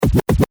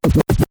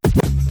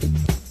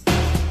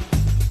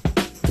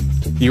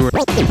You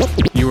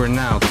are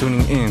now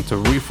tuning in to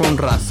Reformed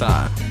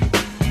Raza.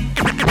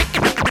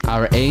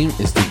 Our aim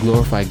is to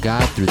glorify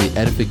God through the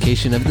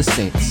edification of the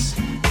saints.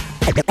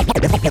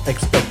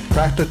 Expect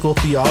practical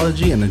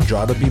theology and a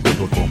draw to be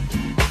biblical.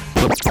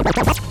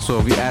 So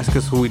if you ask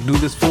us who we do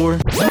this for,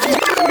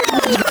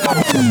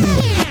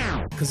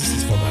 Because this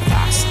is for the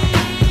raza.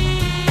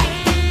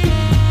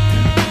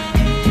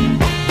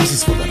 This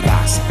is for the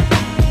raza.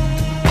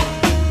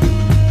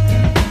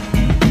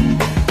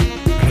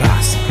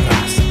 Raza,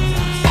 raza,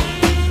 raza.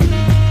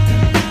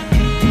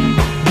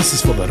 This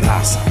is for the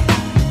raza.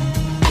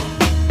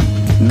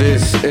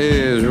 this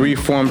is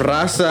Reformed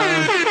Raza.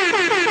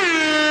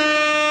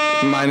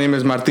 My name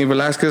is Martin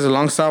Velasquez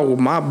alongside with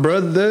my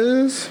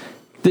brothers.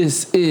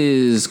 This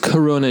is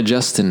Corona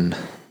Justin.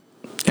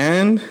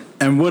 And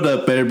what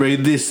up, everybody?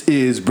 This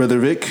is Brother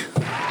Vic.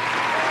 you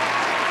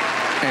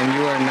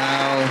are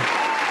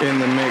now in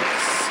the mix.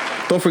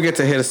 Don't forget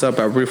to hit us up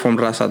at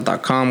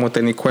reformedraza.com with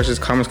any questions,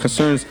 comments,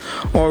 concerns,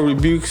 or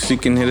rebukes. You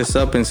can hit us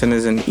up and send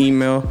us an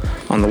email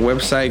on the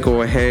website.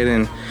 Go ahead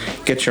and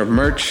get your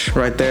merch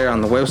right there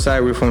on the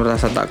website,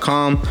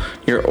 reformedraza.com.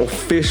 Your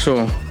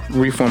official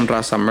Reformed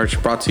Raza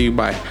merch brought to you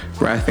by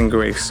Wrath and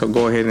Grace. So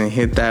go ahead and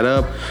hit that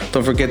up.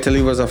 Don't forget to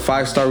leave us a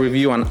 5-star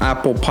review on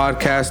Apple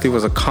Podcasts. Leave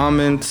us a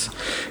comment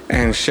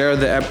and share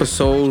the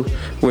episode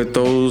with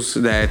those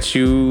that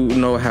you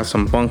know have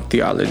some bunk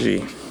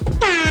theology.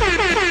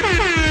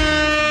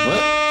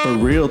 For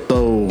real,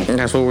 though.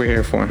 That's what we're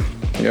here for.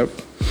 Yep.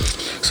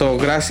 So,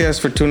 gracias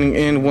for tuning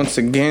in once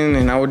again.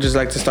 And I would just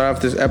like to start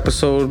off this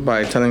episode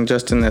by telling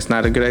Justin that's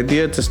not a good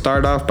idea to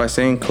start off by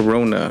saying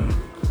Corona.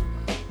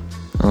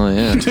 Oh,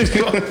 yeah.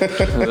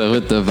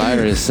 With the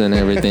virus and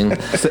everything.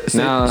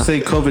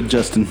 Say COVID,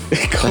 Justin.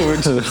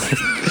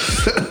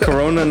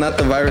 Corona, not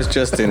the virus,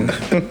 Justin.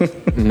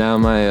 Now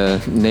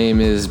my name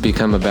has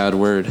become a bad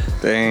word.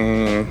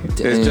 Dang.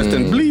 It's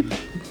Justin Bleep.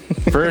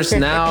 First,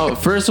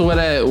 what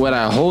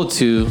I hold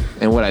to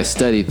and what I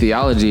study,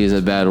 theology is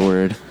a bad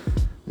word.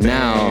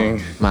 Now,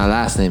 Dang. my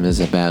last name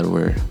is a bad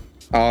word.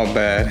 All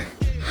bad.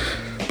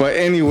 But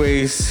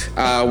anyways,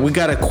 we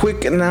got a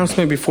quick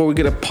announcement before we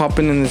get a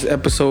popping in this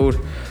episode.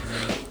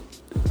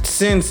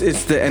 Since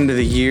it's the end of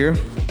the year,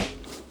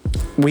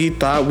 we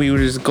thought we would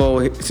just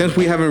go, since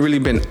we haven't really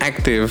been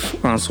active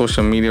on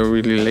social media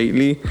really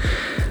lately,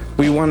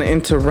 we want to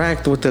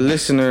interact with the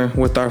listener,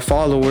 with our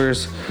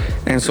followers.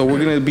 And so we're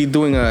going to be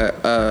doing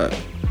a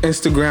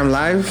Instagram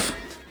live.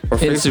 Or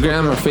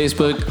Instagram or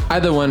Facebook,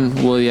 either one.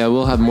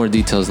 We'll have more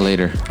details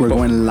later. We're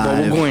going But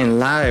live. we're going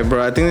live,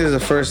 bro. I think this is the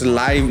first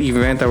live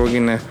event that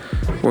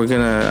we're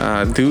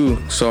gonna do.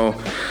 So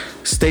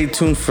stay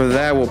tuned for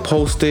that. We'll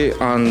post it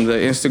on the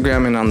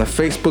Instagram and on the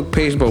Facebook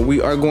page. But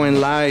we are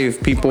going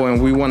live, people,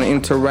 and we want to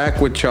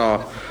interact with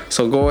y'all.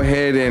 So go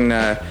ahead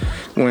and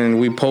when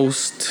we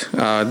post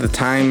the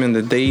time and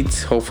the date,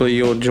 hopefully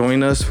you'll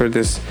join us for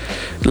this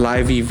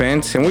live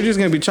event. And we're just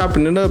going to be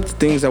chopping it up, the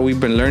things that we've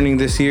been learning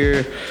this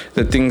year,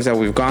 the things that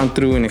we've gone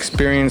through and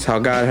experienced, how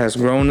God has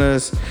grown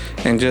us,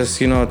 and just,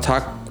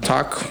 talk the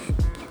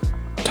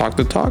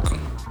talk.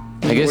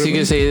 I guess you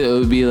could say it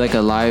would be like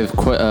a live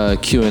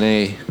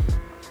Q&A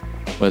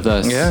with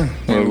us. Yeah.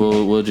 Where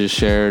we'll just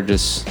share,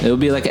 it'll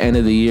be like end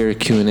of the year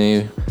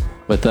Q&A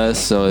with us.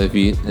 So if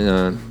you,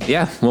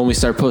 when we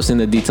start posting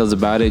the details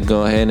about it,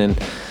 go ahead and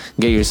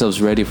get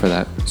yourselves ready for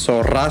that.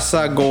 So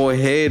Raza, go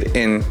ahead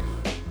and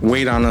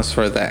wait on us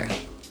for that.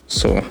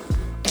 So,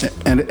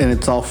 And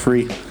it's all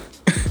free.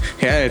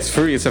 yeah, it's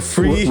free. It's a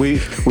free,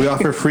 We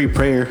offer free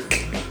prayer.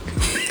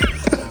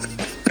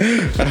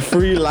 a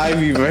free live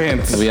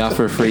event. We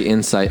offer free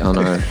insight on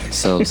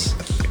ourselves.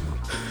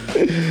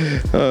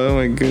 Oh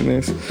my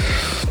goodness.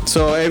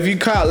 So if you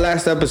caught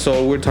last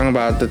episode, we're talking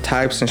about the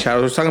types and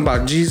shadows. We're talking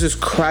about Jesus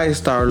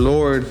Christ, our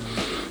Lord.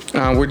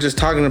 We're just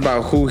talking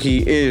about who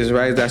he is,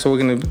 right? That's what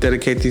we're going to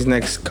dedicate these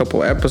next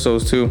couple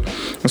episodes to.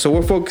 And so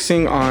we're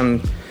focusing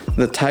on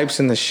the types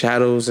and the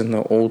shadows in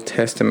the Old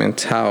Testament,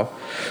 how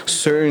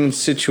certain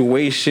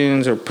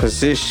situations or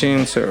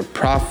positions or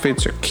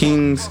prophets or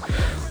kings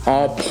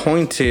all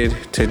pointed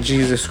to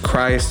Jesus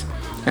Christ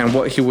and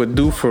what he would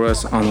do for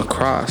us on the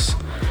cross.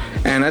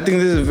 And I think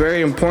this is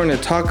very important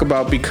to talk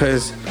about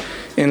because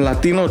in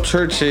Latino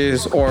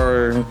churches,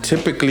 or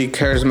typically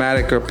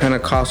charismatic or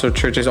Pentecostal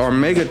churches or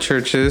mega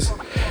churches,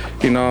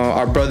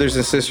 our brothers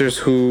and sisters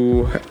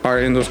who are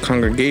in those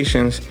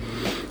congregations,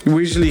 we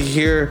usually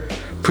hear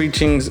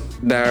preachings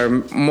that are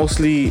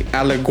mostly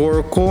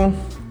allegorical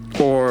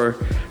or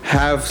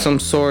have some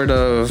sort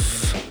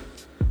of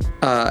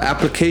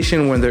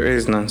application when there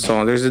is none.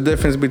 So there's a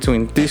difference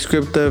between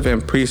descriptive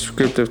and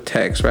prescriptive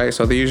text, right?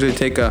 So they usually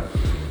take a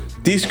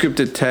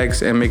descriptive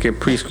text and make it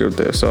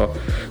prescriptive. So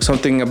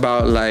something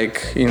about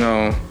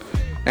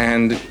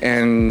and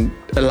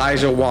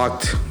Elijah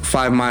walked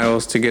 5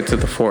 miles to get to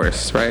the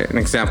forest, right? An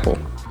example.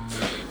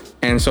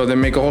 And so they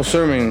make a whole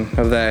sermon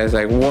of that. It's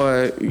like,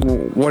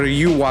 what are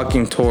you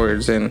walking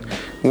towards? And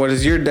what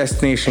is your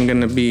destination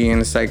going to be? And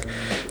it's like,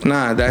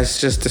 nah,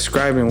 that's just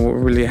describing what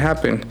really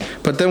happened.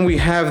 But then we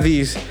have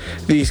these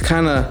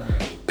kind of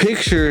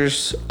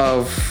pictures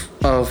of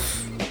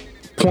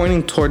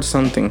pointing towards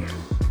something.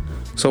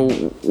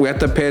 So we have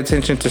to pay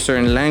attention to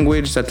certain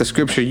language that the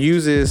scripture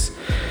uses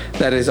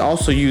that is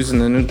also used in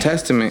the New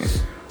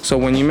Testament. So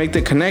when you make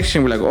the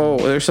connection, we're like, oh,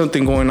 there's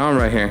something going on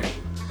right here.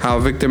 How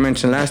Victor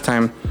mentioned last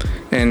time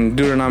in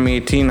Deuteronomy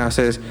 18, now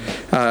says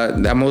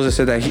that Moses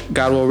said that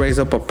God will raise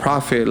up a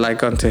prophet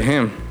like unto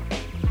him.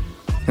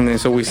 And then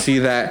so we see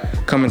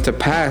that coming to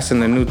pass in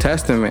the New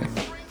Testament.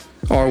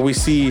 Or we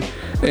see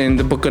in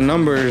the book of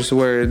Numbers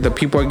where the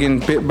people are getting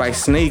bit by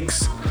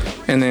snakes.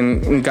 And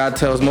then God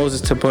tells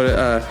Moses to put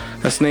a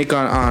snake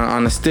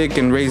on a stick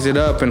and raise it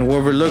up. And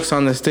whoever looks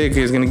on the stick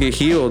is going to get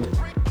healed.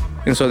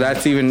 And so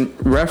that's even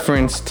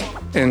referenced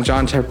in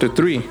John chapter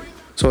 3.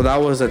 So that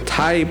was a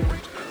type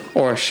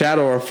or a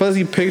shadow or a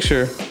fuzzy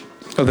picture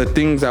of the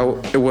things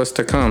that it was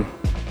to come.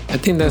 I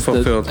think that's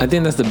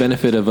the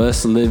benefit of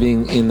us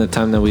living in the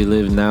time that we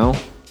live now,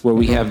 where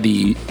we have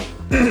the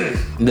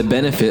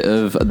benefit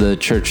of the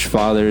church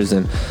fathers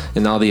and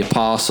all the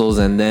apostles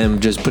and them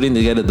just putting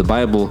together the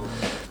Bible,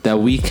 that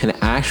we can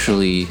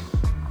actually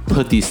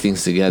put these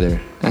things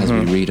together as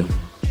we read them.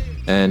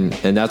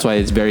 And that's why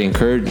it's very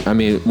encouraged. I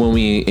mean, when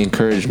we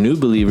encourage new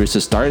believers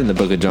to start in the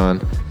book of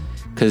John,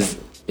 because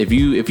if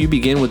you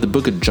begin with the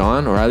book of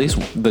John, or at least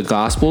the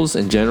Gospels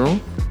in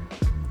general,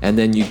 and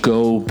then you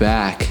go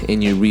back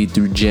and you read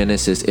through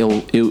Genesis, it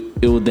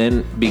will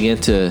then begin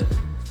to,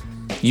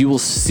 you will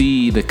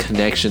see the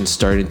connection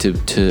starting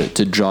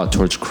to draw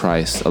towards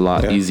Christ a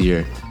lot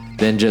easier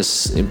than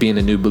just being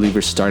a new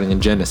believer starting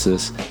in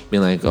Genesis,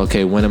 being like,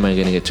 okay, when am I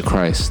going to get to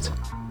Christ?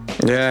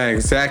 Yeah,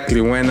 exactly.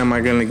 When am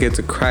I going to get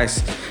to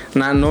Christ?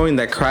 Not knowing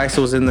that Christ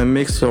was in the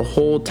mix the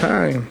whole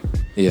time.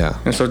 Yeah.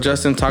 And so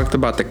Justin talked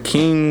about the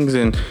kings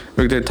and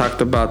Victor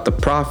talked about the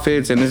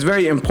prophets. And it's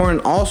very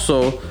important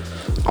also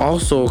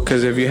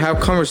because if you have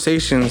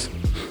conversations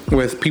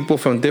with people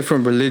from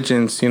different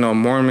religions,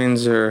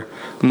 Mormons or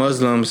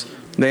Muslims,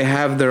 they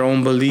have their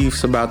own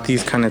beliefs about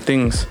these kind of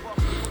things.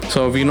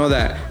 So if you know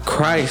that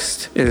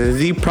Christ is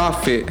the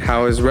prophet,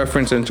 how is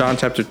referenced in John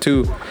chapter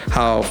 2,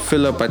 how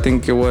Philip, I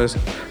think it was,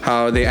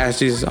 how they asked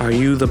Jesus, are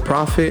you the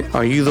prophet?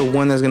 Are you the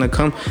one that's going to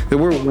come? They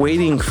were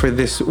waiting for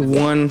this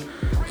one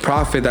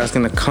prophet that's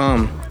going to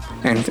come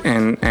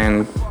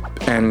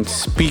and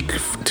speak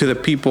to the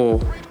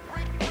people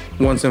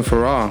once and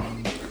for all.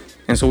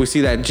 And so we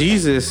see that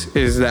Jesus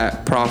is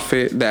that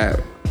prophet, that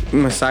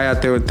Messiah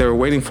they were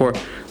waiting for.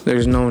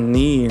 There's no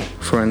need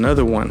for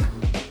another one.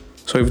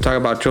 So if you talk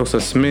about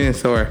Joseph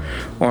Smith or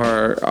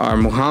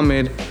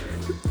Muhammad,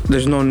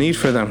 there's no need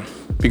for them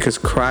because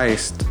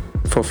Christ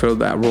fulfilled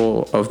that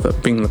role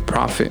of being the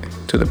prophet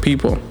to the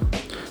people.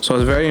 So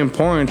it's very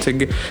important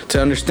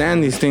to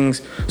understand these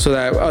things so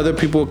that other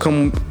people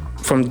come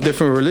from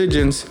different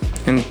religions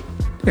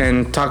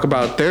and talk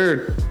about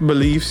their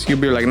beliefs.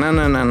 You'll be like,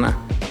 nah.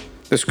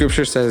 The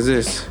scripture says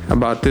this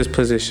about this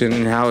position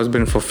and how it's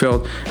been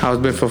fulfilled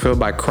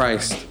by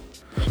Christ.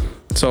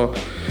 So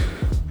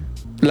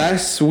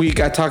last week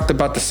I talked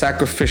about the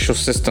sacrificial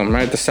system,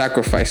 right? The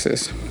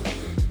sacrifices.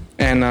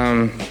 And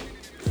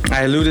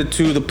I alluded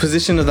to the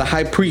position of the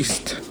high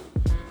priest.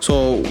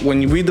 So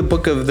when you read the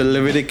book of the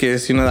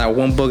Leviticus, that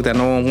one book that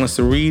no one wants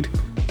to read,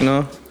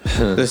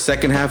 the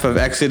second half of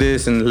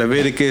Exodus and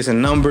Leviticus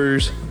and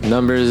Numbers.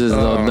 Numbers is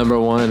the number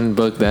one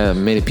book that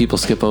many people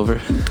skip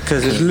over.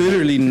 Because it's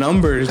literally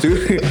numbers,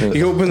 dude.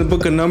 You open the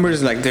book of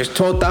Numbers, like there's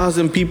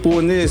 12,000 people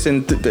in this,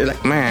 and they're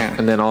like, man.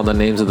 And then all the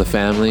names of the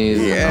families.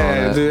 Yeah, and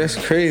all that. Dude,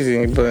 that's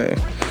crazy. But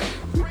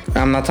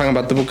I'm not talking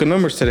about the book of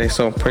Numbers today,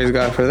 so praise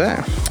God for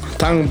that. I'm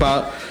talking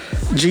about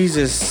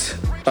Jesus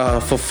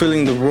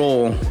fulfilling the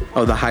role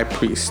of the high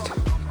priest.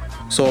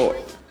 So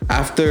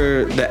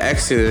after the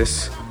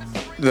Exodus,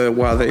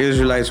 while the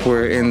Israelites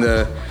were in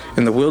the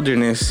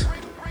wilderness,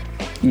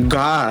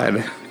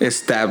 God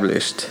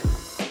established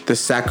the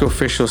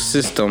sacrificial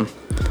system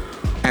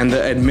and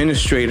the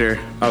administrator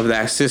of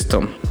that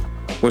system,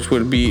 which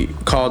would be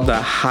called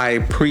the high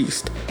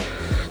priest.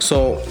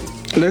 So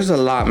there's a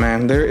lot,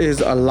 man. There is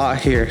a lot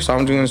here. So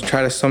I'm going to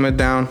try to sum it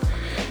down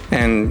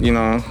and,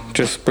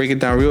 just break it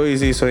down real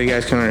easy so you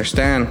guys can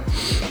understand.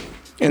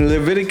 In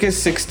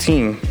Leviticus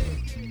 16,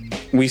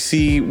 we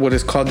see what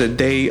is called the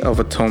Day of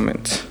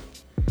Atonement.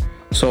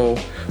 So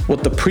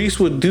what the priest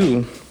would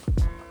do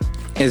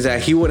is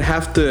that he would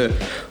have to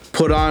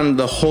put on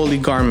the holy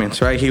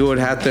garments, right? He would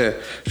have to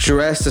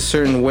dress a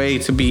certain way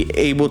to be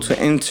able to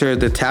enter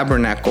the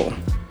tabernacle.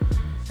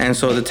 And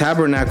so the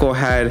tabernacle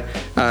had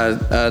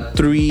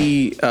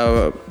three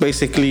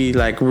basically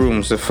like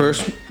rooms. The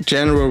first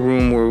general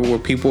room where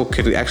people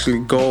could actually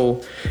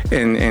go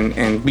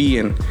and be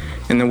in.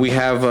 And then we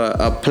have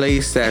a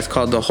place that's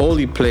called the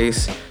holy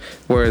place,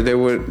 where they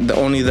would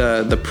only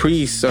the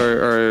priests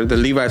or the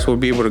Levites would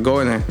be able to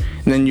go in there.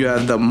 And then you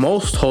have the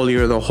most holy,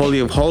 or the Holy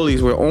of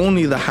Holies, where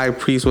only the high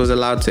priest was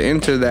allowed to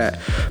enter that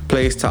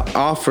place to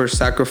offer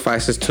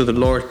sacrifices to the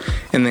Lord.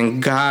 And then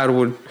God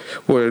would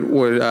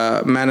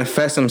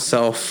manifest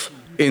himself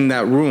in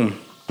that room.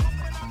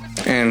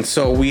 And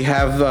so we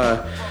have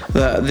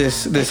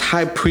this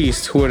high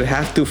priest who would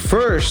have to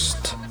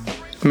first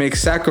make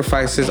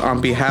sacrifices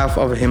on behalf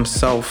of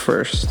himself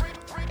first.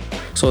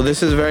 So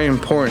this is very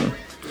important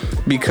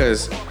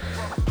because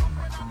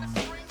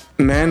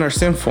men are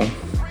sinful.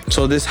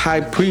 So this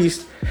high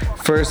priest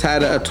first had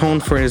to atone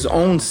for his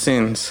own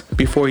sins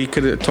before he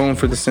could atone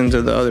for the sins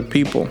of the other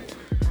people.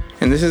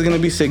 And this is going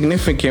to be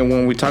significant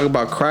when we talk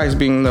about Christ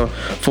being the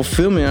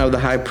fulfillment of the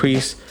high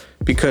priest,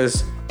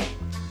 because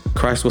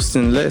Christ was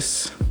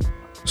sinless.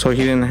 So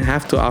he didn't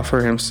have to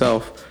offer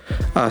himself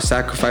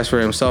sacrifice for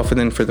himself and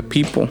then for the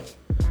people.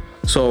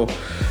 So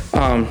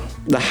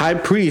the high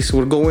priest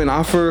would go and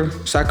offer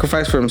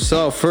sacrifice for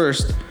himself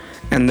first,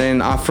 and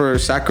then offer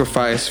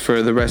sacrifice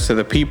for the rest of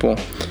the people.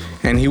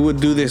 And he would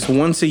do this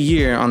once a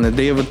year on the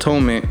Day of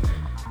Atonement,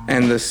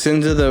 and the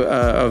sins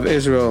of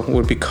Israel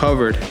would be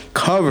covered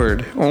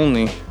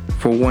only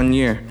for 1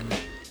 year.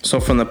 So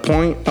from the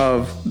point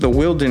of the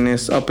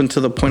wilderness up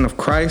until the point of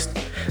Christ,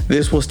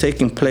 this was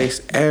taking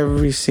place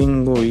every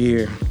single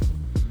year.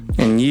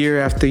 And year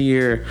after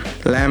year,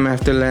 lamb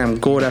after lamb,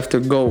 goat after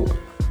goat,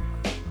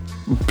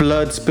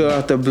 blood spill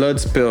after blood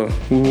spill,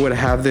 we would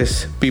have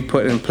this be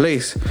put in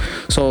place.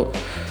 So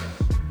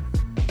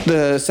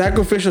the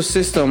sacrificial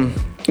system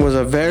was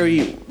a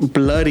very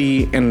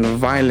bloody and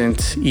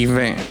violent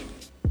event.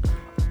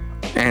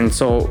 And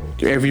so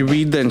if you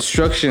read the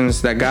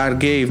instructions that God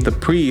gave the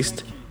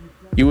priest,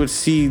 you would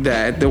see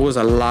that there was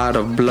a lot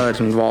of blood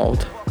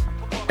involved.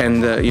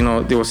 And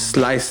they would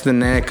slice the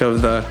neck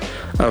of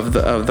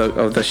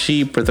the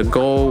sheep or the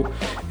goat,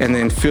 and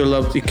then fill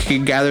up. You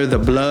could gather the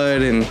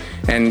blood,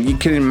 and you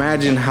can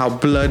imagine how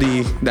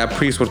bloody that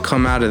priest would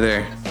come out of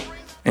there.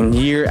 And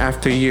year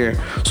after year.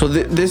 So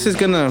this is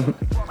gonna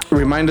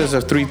remind us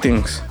of three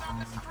things.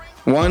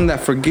 One,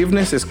 that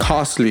forgiveness is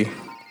costly.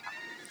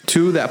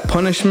 Two, that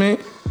punishment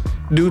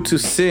due to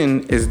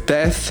sin is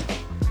death.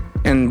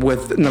 And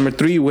with number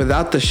three,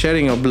 without the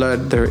shedding of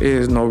blood, there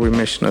is no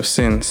remission of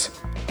sins.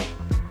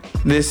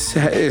 This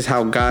is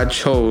how God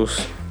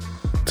chose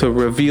to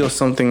reveal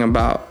something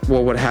about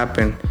what would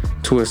happen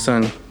to his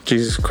son,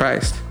 Jesus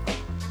Christ.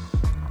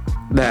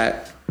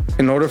 That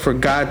in order for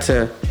God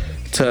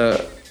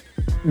to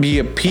be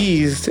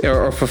appeased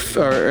or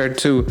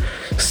to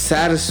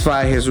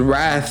satisfy his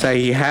wrath that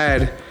he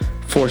had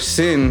for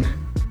sin,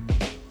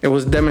 it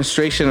was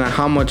demonstration of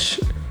how much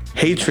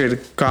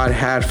hatred God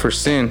had for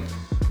sin,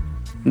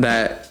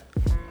 that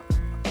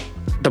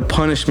the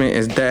punishment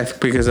is death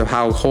because of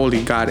how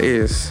holy God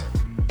is.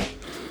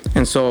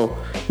 And so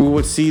we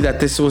would see that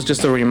this was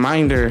just a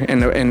reminder,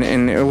 and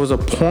it was a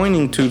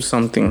pointing to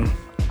something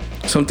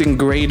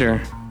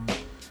greater.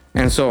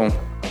 And so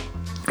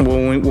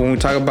when we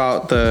talk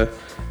about the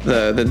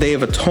Day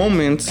of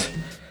Atonement,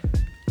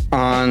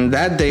 on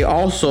that day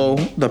also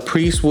the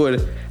priest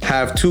would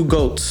have 2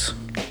 goats,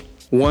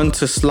 one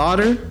to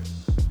slaughter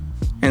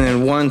and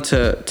then one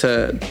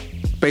to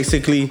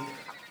basically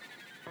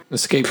the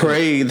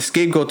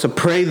scapegoat to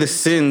pray the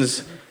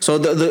sins. So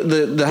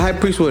the high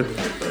priest would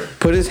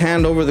put his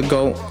hand over the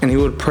goat and he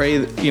would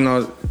pray,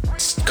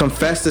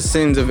 confess the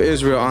sins of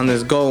Israel on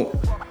this goat,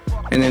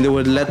 and then they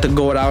would let the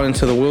goat out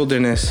into the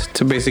wilderness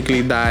to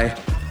basically die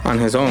on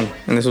his own.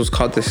 And this was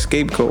called the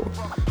scapegoat.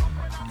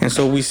 And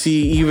so we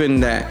see even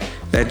that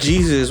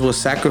Jesus was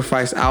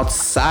sacrificed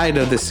outside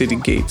of the city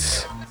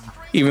gates,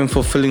 even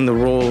fulfilling the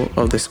role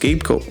of the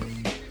scapegoat.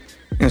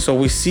 And so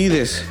we see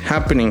this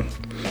happening.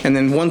 And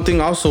then one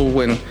thing also,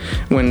 when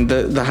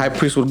the high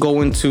priest would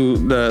go into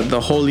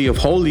the Holy of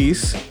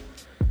Holies,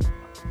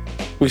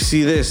 we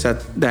see this,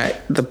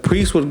 that the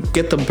priest would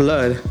get the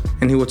blood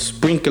and he would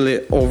sprinkle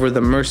it over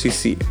the mercy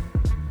seat,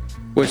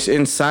 which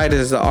inside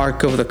is the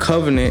Ark of the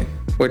Covenant,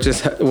 which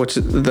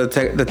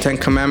the 10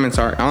 Commandments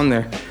are on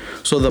there.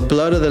 So the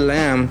blood of the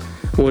lamb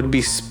would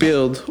be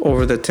spilled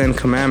over the 10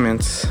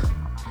 Commandments.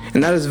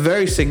 And that is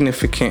very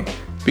significant,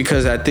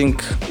 because I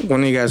think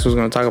one of you guys was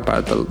going to talk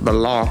about the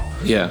law.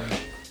 Yeah.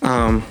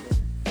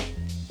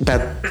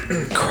 That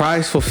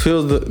Christ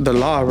fulfilled the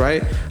law,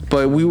 right?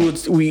 But we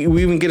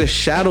even get a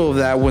shadow of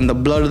that when the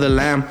blood of the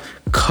lamb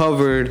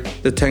covered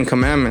the 10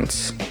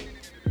 Commandments.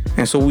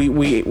 And so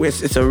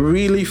it's a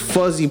really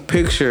fuzzy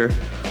picture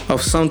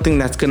of something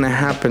that's going to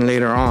happen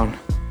later on.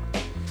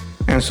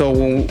 And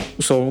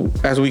so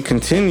as we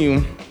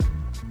continue,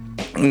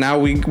 now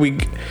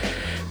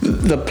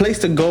the place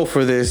to go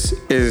for this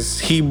is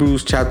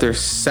Hebrews chapter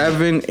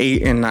 7,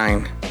 8, and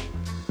 9.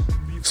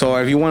 So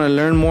if you want to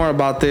learn more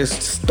about this,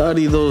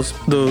 study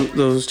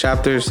those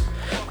chapters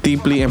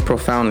deeply and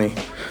profoundly.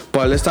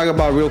 But let's talk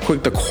about real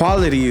quick the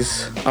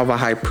qualities of a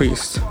high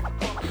priest.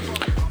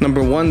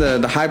 Number one,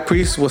 the high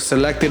priest was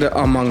selected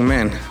among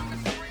men.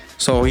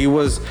 So he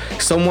was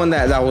someone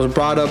that was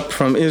brought up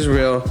from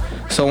Israel,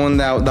 someone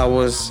that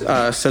was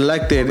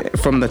selected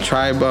from the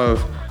tribe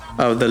of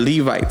the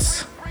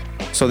Levites.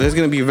 So this is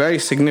going to be very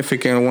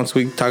significant once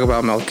we talk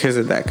about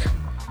Melchizedek.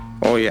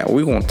 Oh yeah,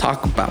 we're going to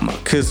talk about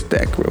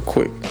Melchizedek real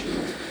quick.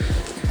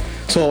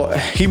 So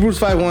Hebrews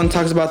 5:1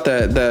 talks about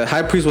the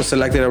high priest was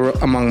selected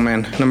among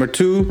men. Number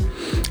 2,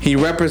 he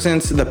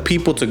represents the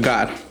people to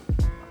God.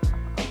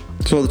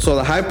 So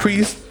the high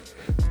priest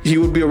he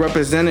would be a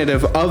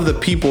representative of the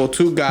people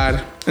to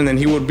God, and then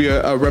he would be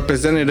a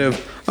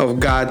representative of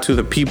God to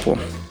the people.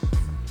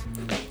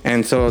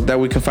 And so that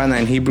we can find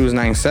that in Hebrews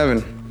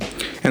 9:7.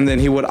 And then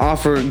he would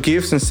offer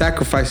gifts and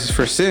sacrifices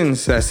for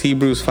sins. That's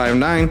Hebrews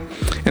 5:9.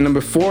 And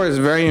number 4 is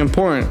very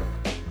important.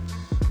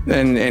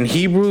 And in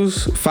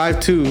Hebrews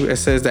 5:2, it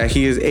says that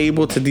he is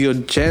able to deal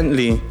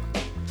gently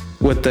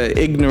with the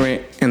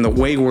ignorant and the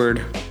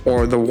wayward,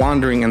 or the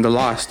wandering and the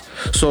lost.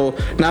 So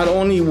not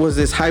only was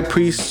this high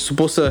priest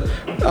supposed to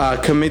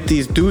commit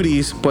these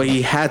duties, but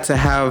he had to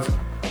have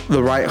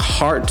the right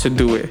heart to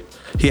do it.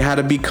 He had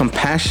to be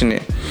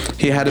compassionate.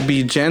 He had to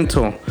be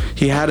gentle.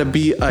 He had to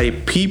be a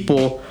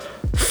people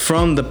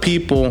from the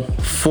people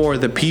for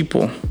the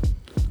people,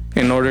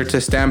 in order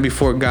to stand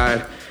before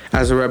God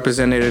as a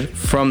representative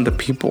from the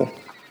people.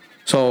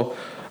 So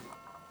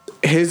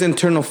his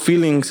internal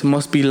feelings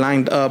must be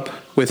lined up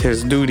with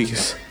his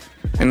duties.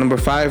 And number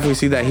 5, we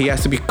see that he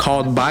has to be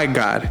called by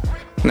God,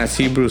 and that's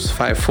Hebrews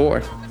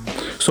 5:4.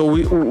 So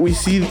we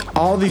see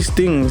all these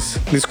things,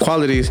 these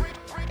qualities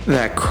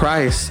that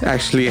Christ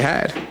actually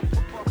had.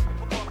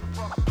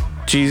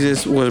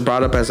 Jesus was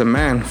brought up as a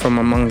man from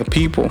among the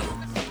people.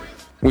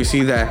 We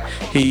see that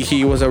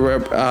he was a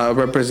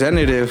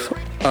representative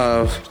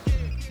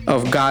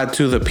of God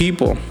to the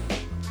people.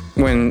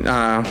 When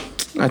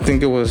I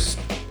think it was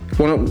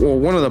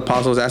one of the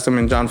apostles asked him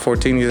in John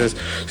 14,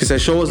 he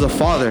says, show us the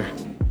Father.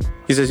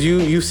 He says,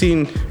 you've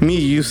seen me,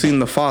 you've seen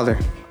the Father.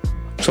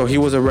 So he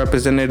was a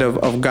representative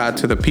of God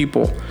to the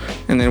people.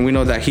 And then we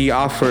know that he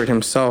offered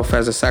himself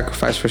as a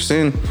sacrifice for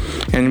sin.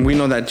 And we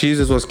know that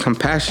Jesus was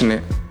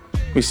compassionate.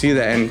 We see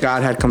that,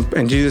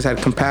 and Jesus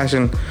had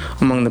compassion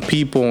among the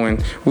people.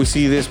 And we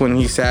see this when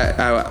he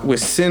sat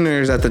with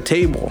sinners at the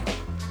table.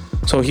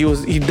 So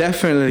he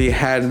definitely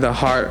had the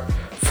heart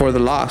for the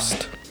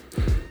lost.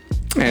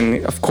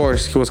 And of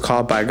course, he was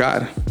called by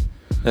God.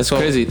 That's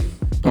crazy.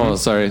 Oh,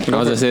 sorry. I was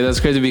gonna say that's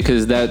crazy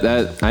because that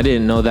I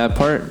didn't know that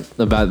part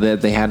about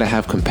that they had to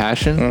have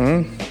compassion.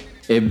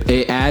 Mm-hmm.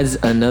 It adds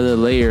another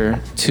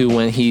layer to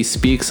when he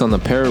speaks on the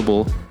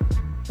parable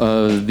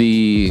of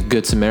the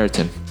Good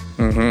Samaritan.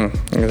 Mm-hmm.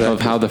 Exactly.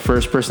 Of how the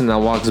first person that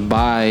walks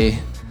by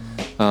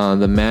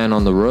the man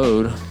on the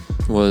road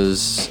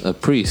was a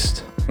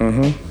priest.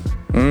 Mm-hmm.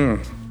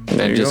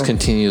 And just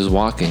continues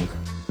walking.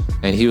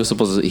 And he was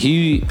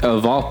he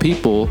of all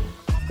people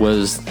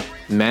was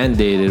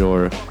mandated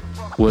or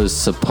was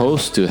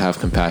supposed to have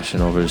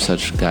compassion over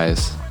such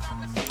guys.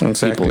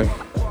 Exactly.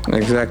 People.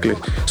 Exactly.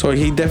 So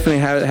he definitely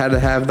had to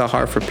have the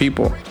heart for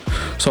people.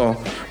 So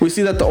we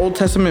see that the Old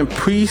Testament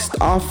priest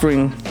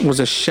offering was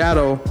a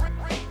shadow,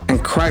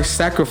 and Christ's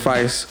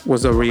sacrifice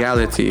was a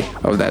reality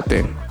of that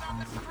thing.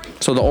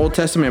 So the Old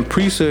Testament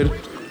priesthood,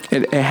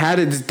 it had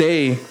its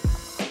day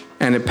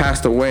and it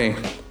passed away.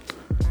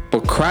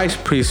 But Christ's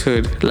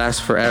priesthood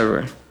lasts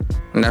forever.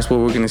 And that's what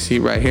we're going to see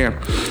right here.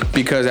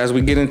 Because as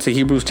we get into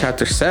Hebrews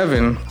chapter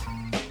 7,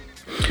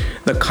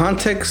 the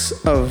context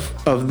of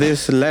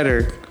this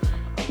letter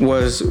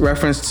was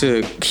reference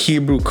to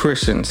Hebrew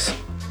Christians.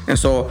 And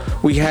so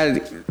we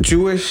had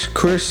Jewish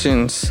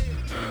Christians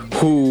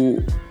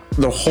who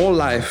their whole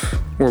life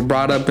were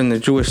brought up in the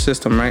Jewish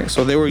system, right?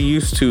 So they were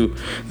used to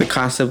the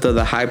concept of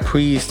the high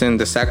priest and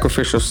the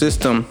sacrificial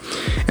system.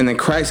 And then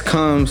Christ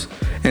comes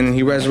and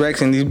he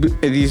resurrects, and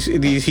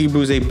these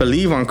Hebrews, they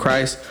believe on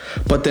Christ,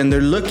 but then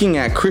they're looking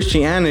at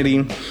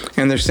Christianity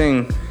and they're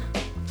saying,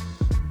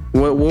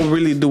 what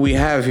really do we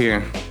have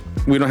here?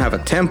 We don't have a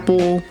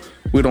temple.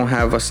 We don't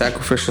have a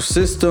sacrificial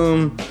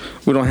system.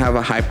 We don't have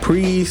a high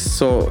priest.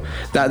 So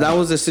that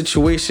was the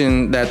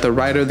situation that the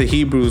writer of the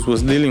Hebrews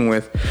was dealing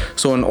with.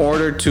 So in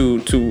order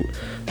to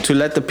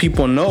let the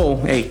people know,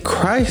 hey,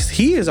 Christ,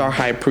 he is our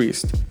high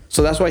priest.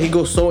 So that's why he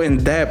goes so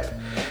in depth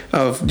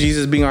of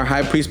Jesus being our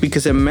high priest,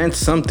 because it meant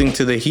something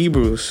to the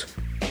Hebrews.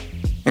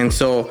 And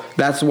so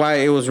that's why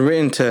it was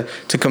written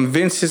to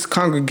convince his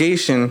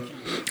congregation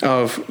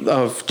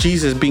of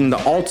Jesus being the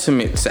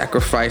ultimate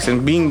sacrifice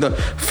and being the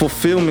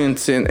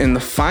fulfillment and the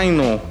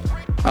final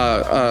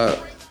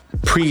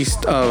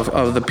priest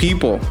of the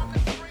people.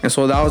 And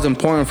so that was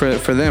important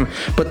for them.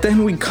 But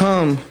then we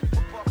come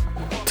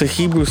to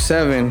Hebrews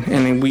 7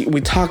 and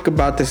we talk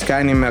about this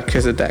guy named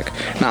Melchizedek.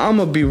 Now I'm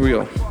gonna be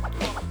real.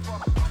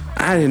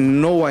 I had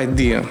no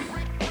idea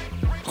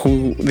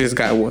who this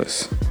guy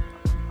was.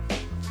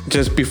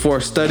 Just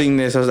before studying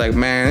this, I was like,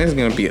 man, this is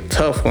going to be a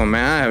tough one,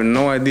 man. I have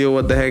no idea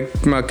what the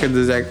heck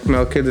Melchizedek.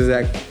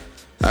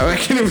 I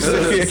can't even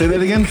say it. Say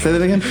that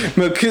again.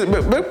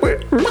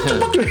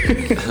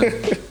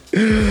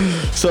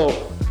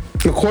 So,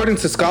 according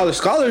to scholars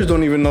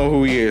don't even know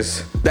who he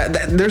is.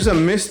 There's a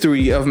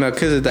mystery of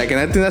Melchizedek, and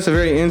I think that's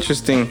very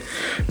interesting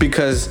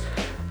because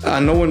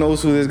no one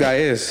knows who this guy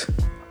is.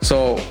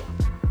 So,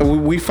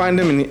 we find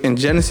him in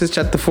Genesis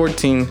chapter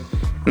 14,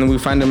 and then we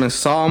find him in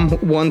Psalm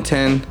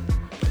 110.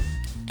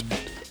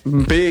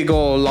 Big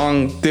old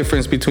long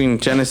difference between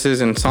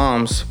Genesis and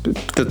Psalms.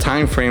 The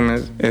time frame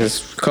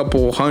is a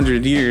couple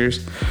hundred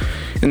years.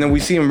 And then we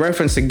see him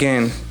referenced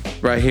again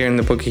right here in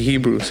the book of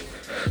Hebrews.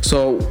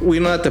 So we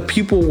know that the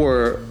people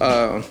were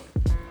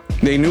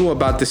they knew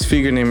about this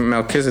figure named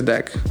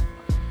Melchizedek.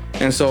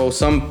 And so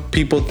some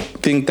people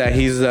think that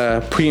he's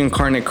a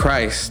pre-incarnate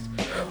Christ,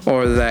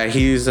 or that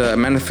he's a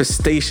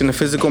manifestation, a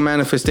physical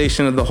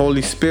manifestation of the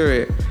Holy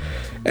Spirit.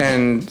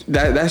 And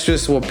that's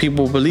just what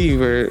people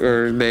believe,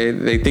 or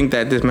they think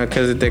that this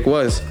Melchizedek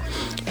was.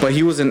 But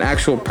he was an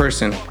actual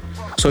person.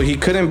 So he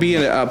couldn't be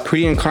a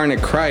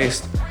pre-incarnate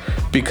Christ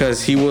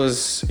because he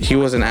was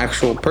an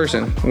actual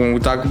person. When we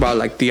talk about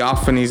like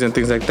theophanies and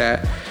things like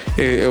that,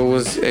 it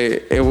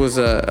was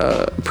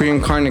a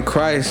pre-incarnate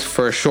Christ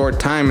for a short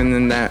time, and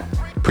then that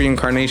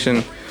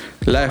pre-incarnation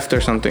left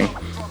or something.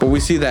 But we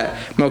see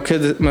that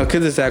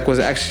Melchizedek was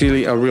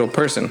actually a real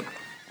person.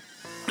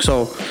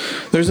 So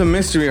there's a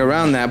mystery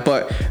around that.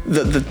 But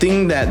the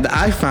thing that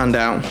I found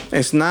out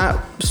is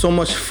not so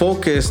much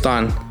focused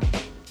on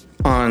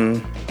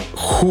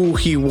who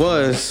he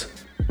was,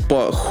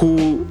 but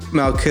who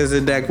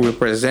Melchizedek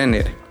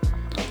represented,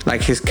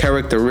 like his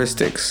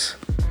characteristics.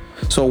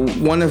 So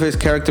one of his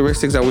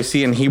characteristics that we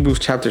see in Hebrews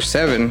chapter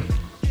 7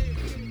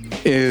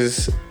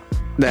 is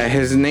that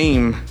his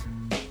name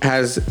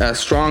has a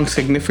strong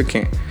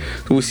significance.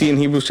 We see in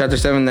Hebrews chapter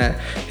 7 that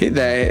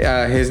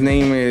his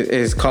name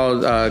is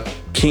called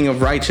King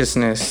of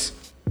Righteousness,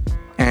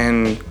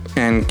 and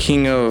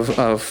King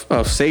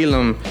of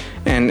Salem,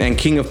 and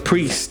King of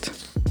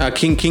Priest,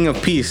 King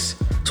of Peace.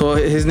 So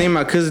his name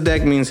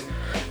Melchizedek means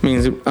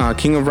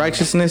King of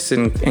Righteousness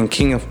and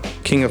King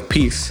of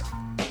Peace.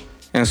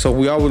 And so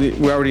we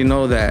already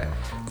know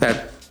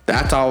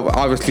that's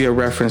obviously a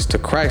reference to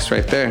Christ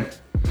right there.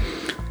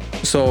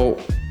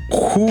 So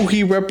who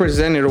he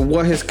represented, or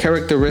what his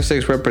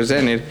characteristics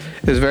represented,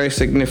 is very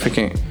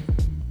significant.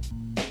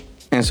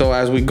 And so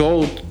as we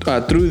go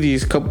through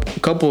these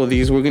couple of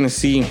these, we're gonna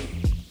see.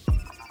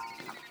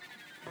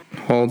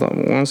 Hold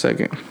on 1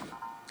 second.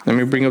 Let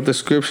me bring up the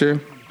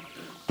scripture,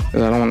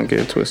 because I don't want to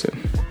get it twisted.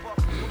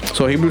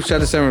 So Hebrews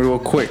chapter 7, real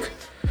quick.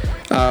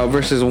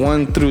 Verses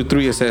 1 through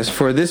 3, it says,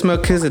 "For this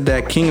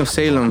Melchizedek, king of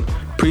Salem,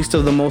 priest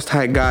of the Most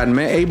High God,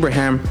 met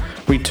Abraham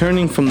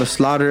returning from the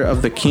slaughter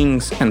of the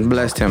kings, and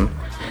blessed him.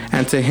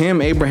 And to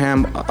him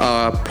Abraham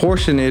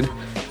portioned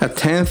a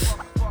tenth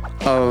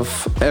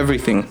of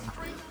everything.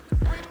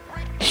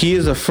 He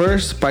is the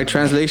first, by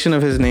translation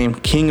of his name,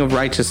 King of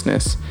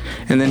Righteousness.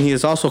 And then he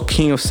is also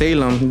King of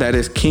Salem, that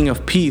is, King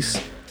of Peace.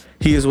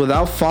 He is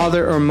without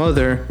father or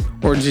mother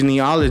or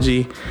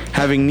genealogy,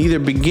 having neither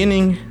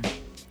beginning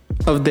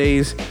of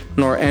days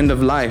nor end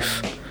of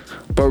life,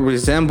 but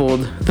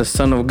resembled the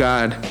Son of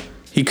God.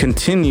 He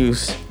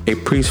continues a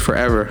priest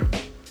forever."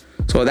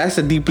 So that's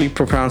a deeply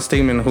profound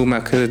statement of who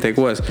Melchizedek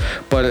was.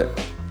 But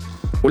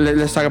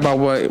let's talk about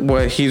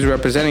what he's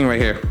representing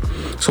right here.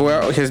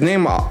 So his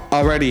name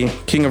already,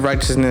 King of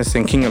Righteousness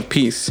and King of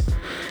Peace.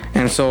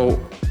 And so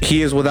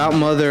he is without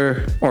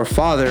mother or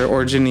father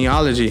or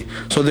genealogy.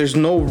 So there's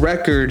no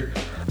record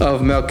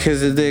of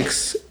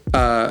Melchizedek's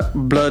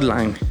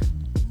bloodline.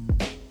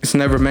 It's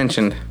never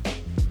mentioned.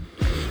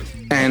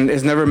 And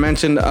it's never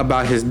mentioned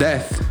about his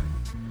death.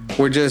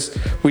 We just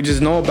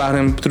know about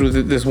him through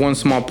this one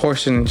small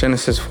portion in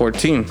Genesis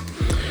 14.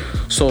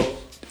 So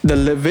the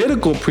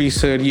Levitical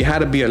priesthood, you had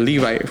to be a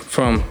Levite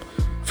from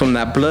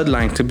that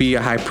bloodline to be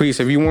a high priest.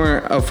 If you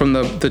weren't from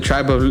the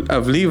tribe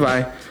of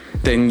Levi,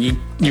 then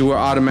you were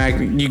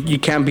automatic. You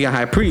can't be a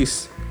high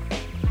priest.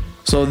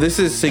 So this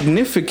is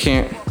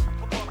significant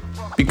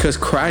because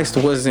Christ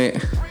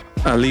wasn't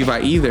a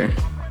Levite either.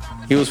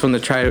 He was from the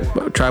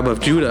tribe of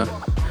Judah,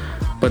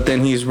 but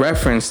then he's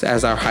referenced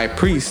as our high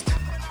priest.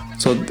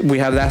 So we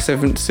have that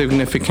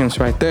significance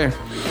right there.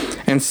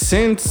 And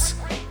since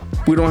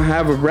we don't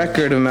have a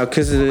record of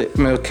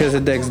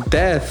Melchizedek's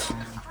death,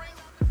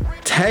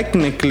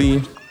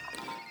 technically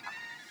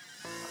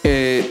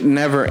it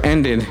never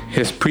ended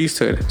his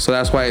priesthood. So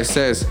that's why it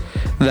says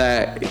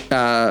that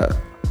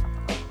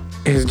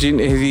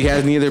he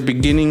has neither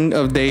beginning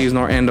of days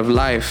nor end of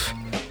life.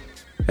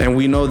 And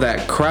we know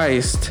that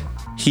Christ,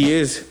 he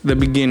is the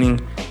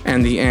beginning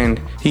and the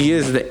end. He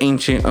is the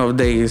Ancient of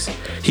Days.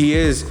 He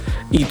is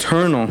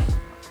eternal.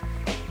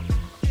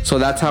 So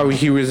that's how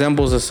he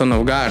resembles the Son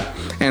of God.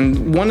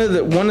 And one of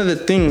the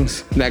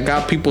things that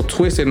got people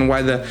twisted and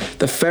why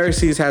the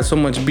Pharisees had so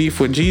much beef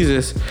with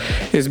Jesus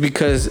is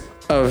because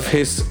of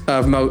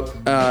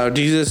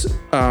Jesus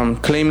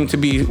claiming to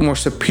be more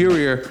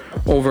superior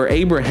over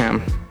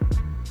Abraham.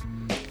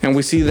 And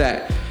we see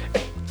that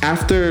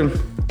after,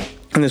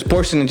 in this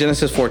portion in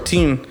Genesis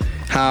 14,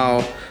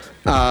 how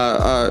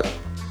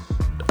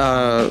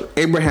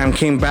Abraham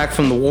came back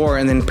from the war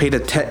and then paid a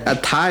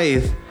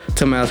tithe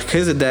to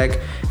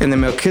Melchizedek, and then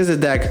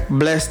Melchizedek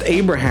blessed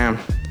Abraham.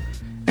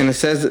 And it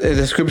says,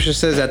 the scripture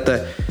says that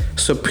the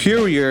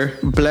superior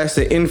blessed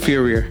the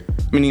inferior,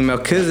 meaning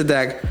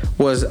Melchizedek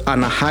was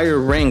on a higher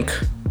rank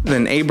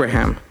than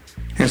Abraham.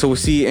 And so we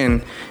see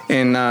in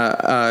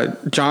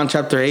John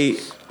chapter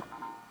 8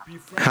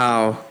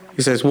 how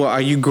he says, "Well,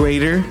 are you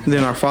greater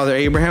than our father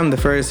Abraham?" The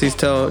Pharisees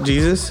tell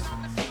Jesus.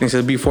 And he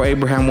says, "Before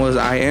Abraham was,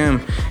 I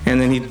am."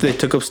 And then they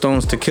took up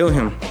stones to kill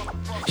him.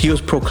 He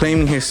was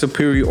proclaiming his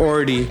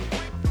superiority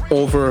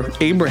over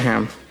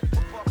Abraham.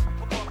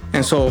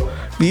 And so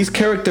these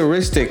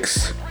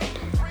characteristics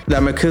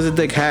that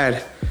Melchizedek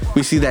had,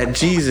 we see that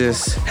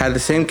Jesus had the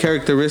same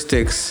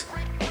characteristics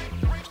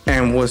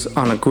and was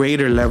on a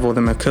greater level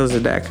than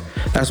Melchizedek.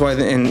 That's why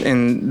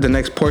in the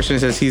next portion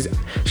it says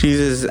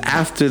Jesus is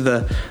after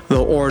the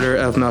order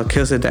of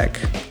Melchizedek.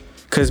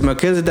 Because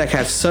Melchizedek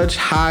had such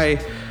high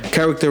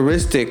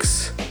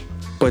characteristics,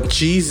 but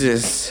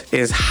Jesus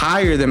is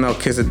higher than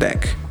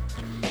Melchizedek.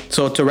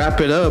 So to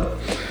wrap it up,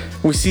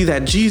 we see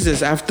that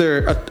Jesus,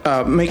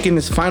 after making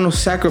his final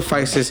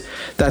sacrifices,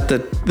 that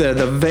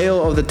the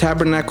veil of the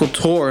tabernacle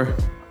tore,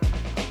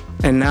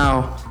 and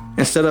now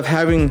instead of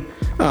having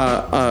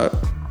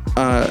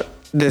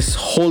this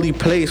holy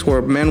place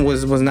where man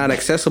was not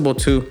accessible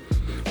to,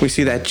 we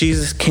see that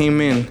Jesus came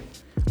in,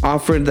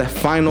 offered the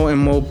final and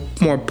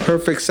more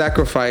perfect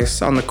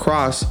sacrifice on the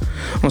cross,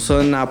 and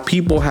so now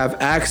people have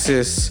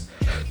access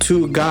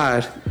to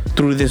God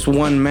through this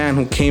one man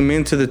who came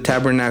into the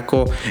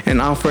tabernacle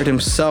and offered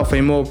himself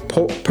a more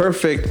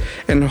perfect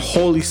and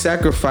holy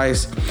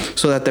sacrifice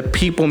so that the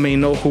people may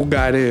know who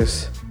God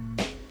is.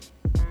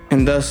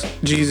 And thus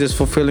Jesus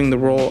fulfilling the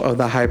role of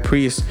the high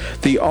priest,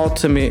 the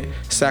ultimate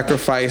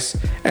sacrifice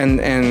and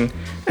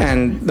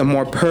the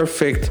more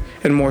perfect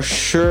and more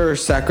sure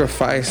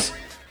sacrifice.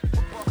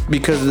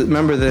 Because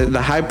remember,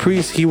 the high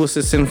priest, he was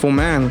a sinful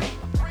man.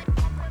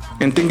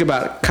 And think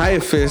about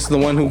Caiaphas, the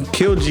one who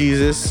killed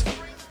Jesus.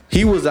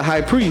 He was the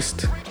high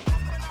priest.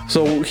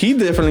 So he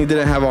definitely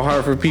didn't have a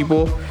heart for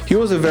people. He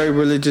was a very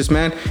religious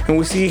man. And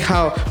we see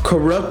how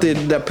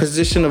corrupted that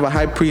position of a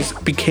high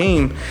priest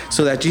became,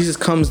 so that Jesus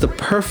comes the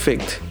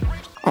perfect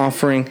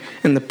offering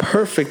and the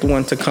perfect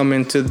one to come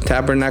into the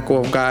tabernacle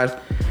of God.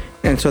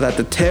 And so that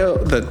the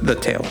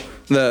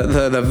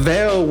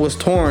veil was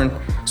torn.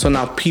 So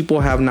now people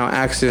have now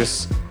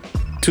access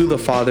to the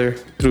Father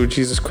through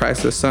Jesus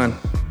Christ the Son.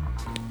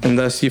 And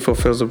thus he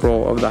fulfills the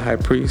role of the high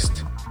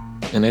priest.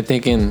 And I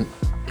think in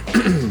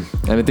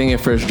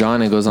 1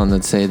 John, it goes on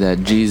to say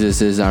that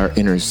Jesus is our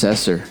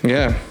intercessor.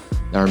 Yeah.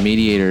 Our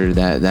mediator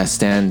that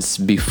stands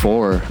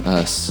before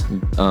us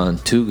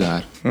to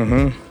God.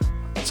 Mm-hmm.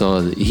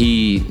 So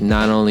he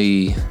not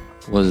only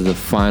was the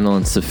final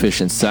and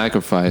sufficient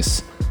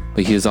sacrifice,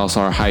 but he is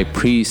also our high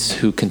priest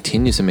who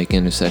continues to make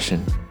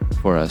intercession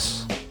for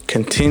us.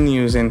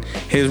 Continues, and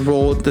his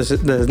role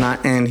does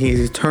not end. He's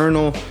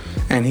eternal,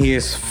 and he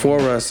is for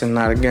us and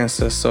not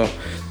against us. So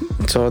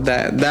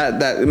that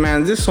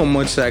man, there's so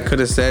much that I could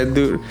have said,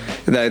 dude,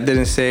 that I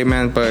didn't say,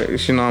 man. But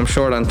I'm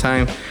short on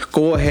time.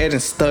 Go ahead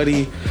and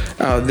study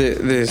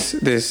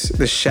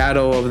the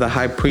shadow of the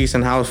high priest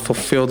and how it's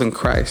fulfilled in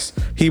Christ.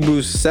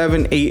 Hebrews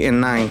 7, 8,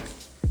 and 9.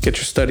 Get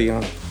your study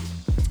on.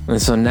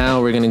 And so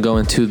now we're going to go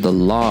into the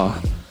law.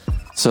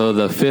 So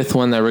the fifth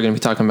one that we're going to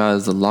be talking about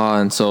is the law.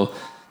 And so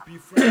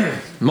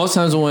most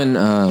times when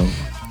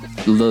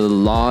the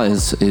law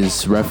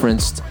is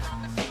referenced,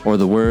 or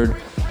the word,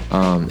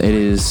 it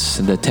is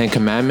the 10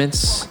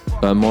 Commandments,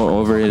 but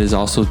moreover, it is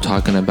also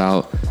talking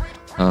about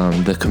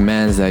the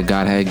commands that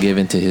God had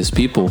given to his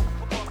people.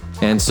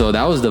 And so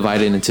that was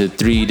divided into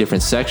 3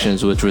 different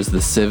sections, which was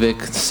the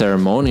civic,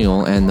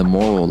 ceremonial, and the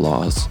moral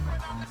laws.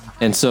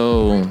 And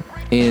so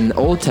in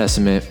Old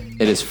Testament,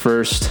 it is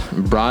first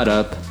brought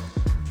up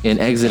in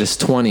Exodus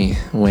 20,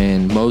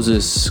 when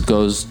Moses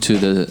goes to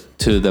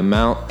the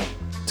mount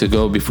to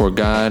go before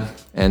God,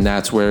 and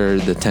that's where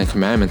the 10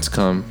 Commandments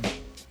come.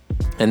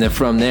 And then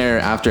from there,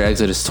 after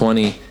Exodus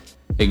 20,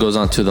 it goes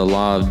on to the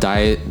law of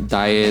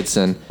diets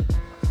and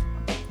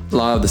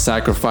law of the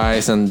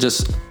sacrifice, and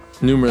just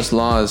numerous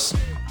laws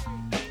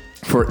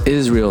for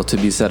Israel to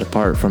be set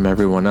apart from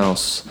everyone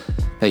else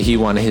that he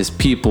wanted his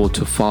people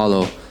to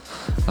follow.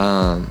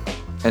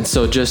 And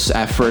so just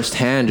at first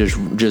hand,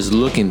 just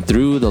looking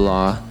through the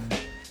law,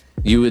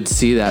 you would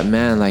see that,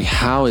 man, like,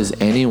 how is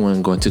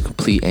anyone going to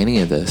complete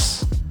any of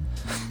this?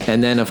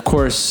 And then, of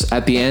course,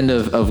 at the end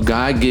of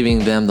God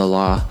giving them the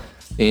law,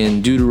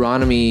 in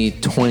Deuteronomy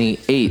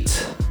 28,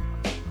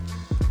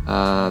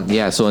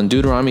 so in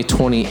Deuteronomy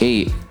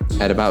 28,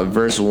 at about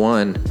verse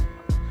 1,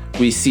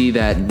 we see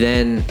that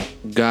then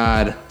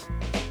God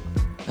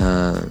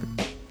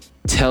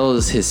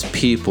tells his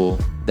people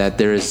that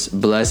there is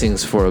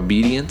blessings for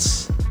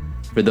obedience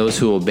for those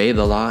who obey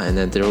the law, and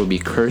that there will be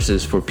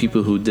curses for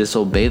people who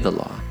disobey the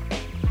law.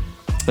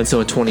 And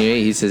so in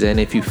 28, he says, and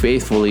if you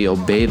faithfully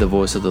obey the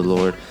voice of the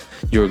Lord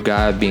your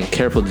God, being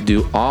careful to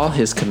do all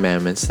his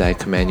commandments that I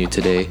command you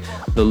today,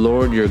 the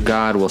Lord your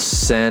God will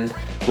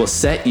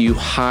set you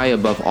high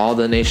above all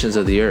the nations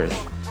of the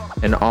earth,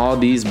 and all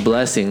these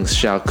blessings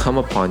shall come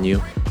upon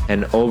you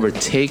and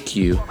overtake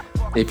you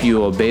if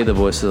you obey the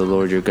voice of the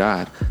Lord your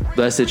God.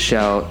 Blessed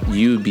shall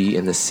you be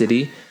in the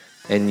city,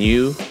 and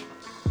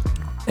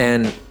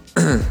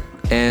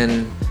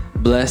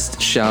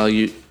blessed shall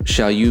you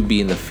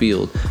be in the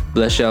field.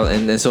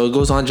 And so it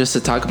goes on just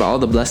to talk about all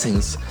the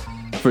blessings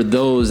for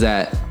those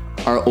that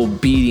are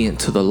obedient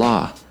to the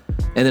law.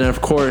 And then,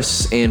 of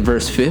course, in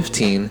verse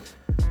 15,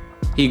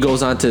 he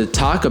goes on to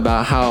talk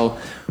about how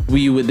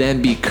we would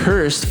then be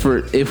cursed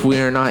for if we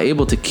are not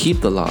able to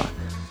keep the law.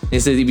 He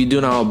says, if you do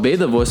not obey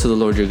the voice of the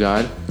Lord your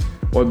God,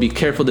 or be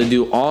careful to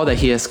do all that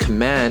he has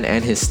commanded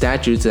and his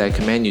statutes that I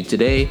command you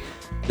today,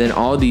 then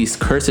all these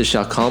curses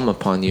shall come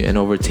upon you and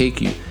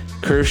overtake you.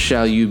 Cursed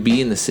shall you be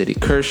in the city.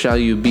 Cursed shall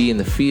you be in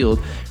the field.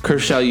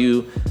 Cursed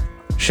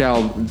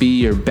shall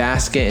be your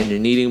basket and your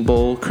kneading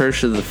bowl.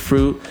 Cursed is the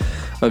fruit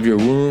of your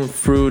womb,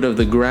 fruit of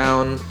the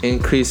ground,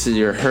 increases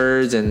your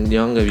herds and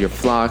young of your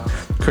flock.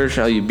 Cursed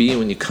shall you be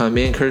when you come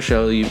in. Cursed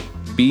shall you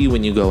be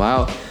when you go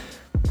out.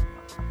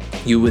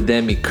 You would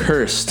then be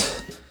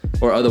cursed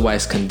or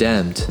otherwise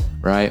condemned,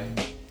 right?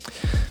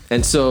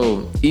 And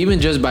so even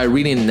just by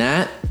reading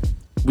that,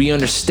 we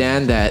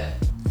understand that,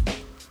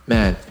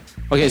 man.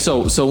 Okay,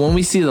 so when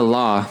we see the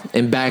law,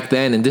 and back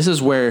then, and this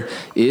is where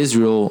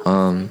Israel,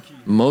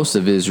 most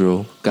of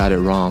Israel got it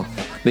wrong.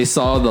 They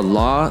saw the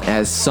law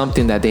as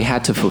something that they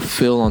had to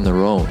fulfill on their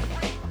own.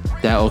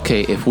 That,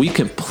 okay, if we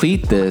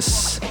complete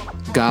this,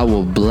 God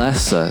will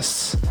bless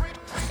us.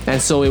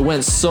 And so it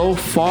went so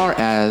far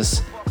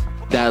as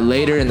that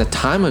later in the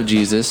time of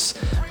Jesus,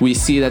 we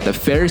see that the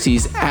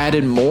Pharisees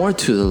added more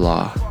to the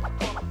law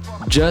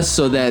just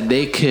so that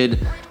they could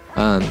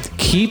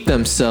keep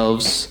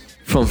themselves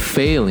from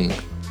failing.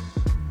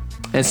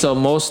 And so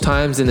most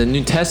times in the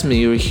New Testament,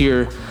 you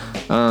hear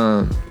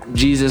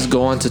Jesus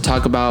go on to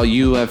talk about,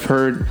 you have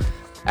heard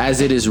as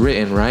it is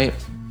written, right?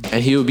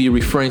 And he would be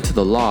referring to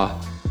the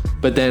law.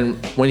 But then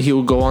when he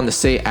would go on to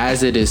say,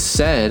 as it is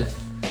said,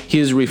 he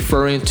is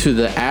referring to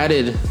the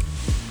added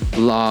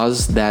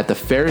laws that the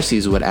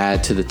Pharisees would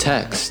add to the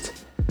text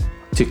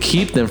to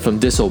keep them from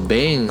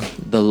disobeying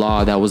the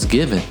law that was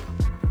given.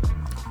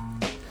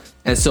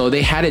 And so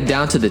they had it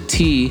down to the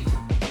T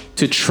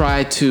to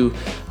try to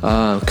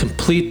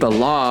complete the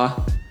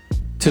law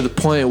to the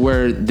point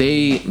where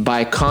they,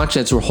 by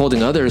conscience, were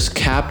holding others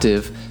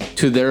captive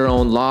to their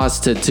own laws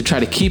to try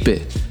to keep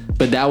it.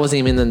 But that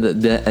wasn't even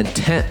the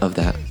intent of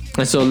that.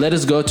 And so let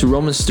us go to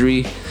Romans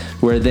 3,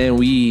 where then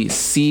we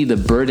see the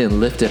burden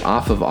lifted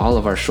off of all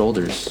of our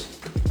shoulders.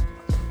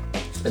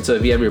 And so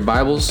if you have your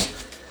Bibles,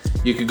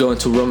 you could go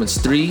into Romans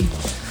 3.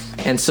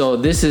 And so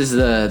this is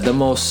the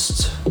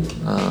most,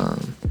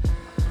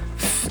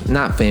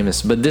 not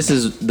famous, but this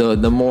is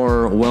the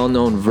more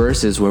well-known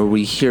verses where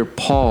we hear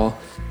Paul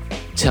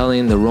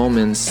telling the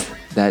Romans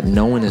that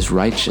no one is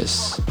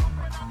righteous.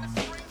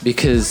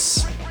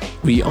 Because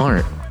we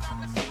aren't.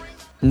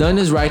 None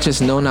is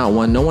righteous, no, not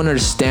one. No one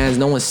understands,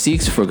 no one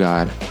seeks for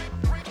God.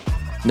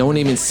 No one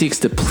even seeks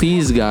to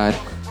please God.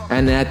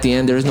 And at the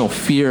end, there's no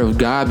fear of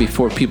God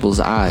before people's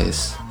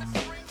eyes.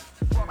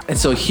 And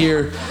so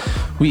here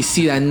we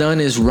see that none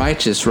is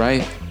righteous,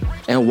 right?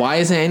 And why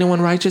isn't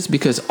anyone righteous?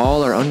 Because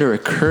all are under a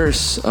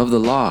curse of the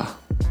law.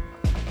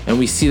 And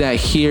we see that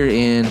here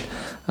in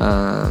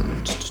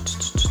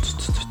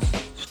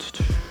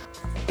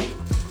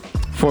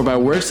for by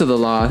works of the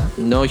law,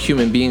 no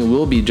human being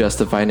will be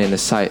justified in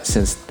his sight,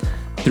 since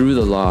through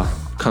the law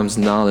comes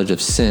knowledge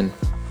of sin.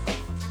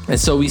 And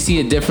so we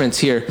see a difference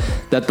here,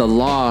 that the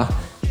law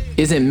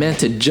isn't meant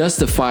to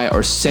justify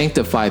or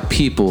sanctify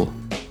people,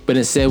 but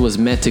instead was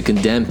meant to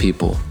condemn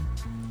people,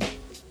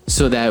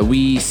 so that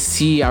we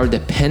see our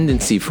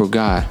dependency for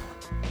God.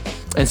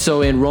 And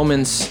so in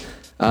Romans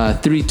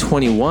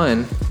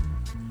 3:21,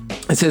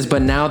 it says,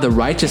 but now the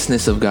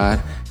righteousness of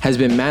God has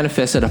been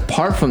manifested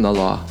apart from the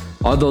law.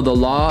 Although the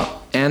law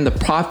and the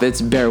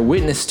prophets bear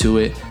witness to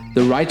it,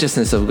 the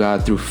righteousness of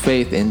God through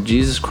faith in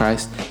Jesus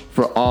Christ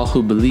for all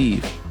who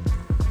believe.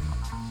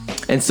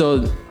 And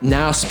so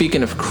now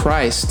speaking of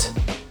Christ,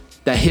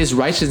 that his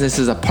righteousness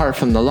is apart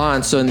from the law.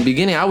 And so in the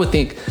beginning, I would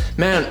think,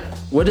 man,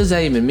 what does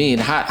that even mean?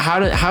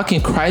 How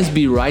can Christ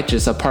be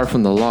righteous apart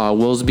from the law?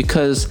 Well, it's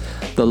because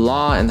the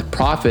law and the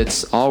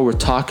prophets all were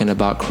talking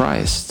about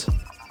Christ.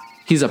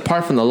 He's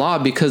apart from the law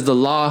because the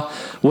law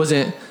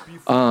wasn't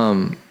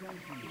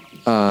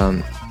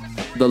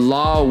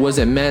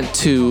meant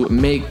to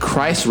make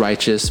Christ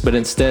righteous, but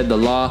instead the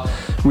law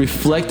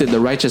reflected the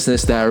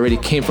righteousness that already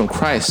came from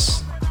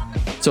Christ.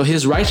 So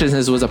his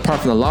righteousness was apart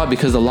from the law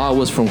because the law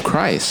was from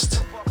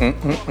Christ.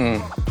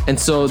 And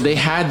so they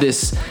had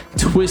this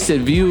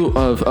twisted view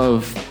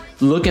of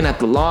looking at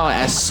the law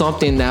as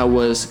something that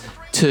was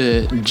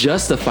to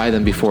justify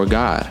them before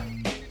God,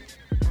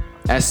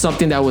 as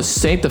something that would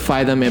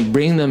sanctify them and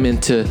bring them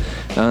into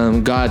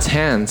God's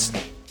hands.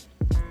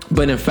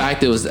 But in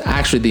fact, it was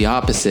actually the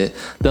opposite.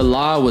 The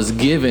law was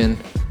given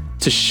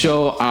to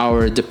show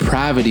our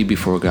depravity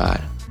before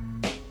God,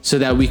 so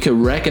that we could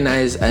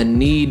recognize a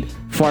need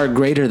far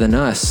greater than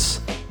us,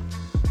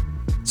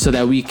 so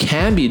that we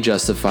can be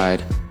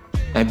justified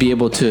and be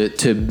able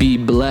to be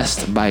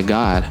blessed by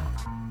God.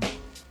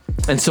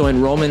 And so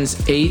in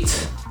Romans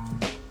 8,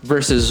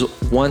 verses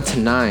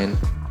 1-9,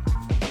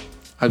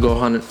 I'll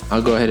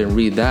go ahead and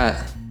read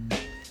that.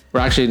 Or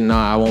actually, no,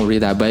 I won't read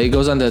that. But it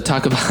goes on to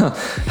talk about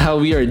how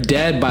we are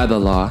dead by the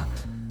law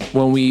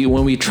when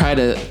we try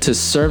to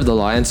serve the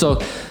law. And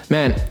so,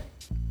 man,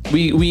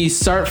 we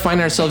start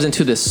finding ourselves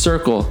into this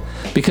circle,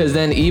 because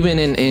then even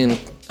in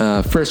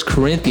 1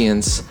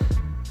 Corinthians,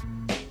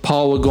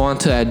 Paul would go on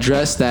to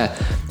address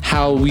that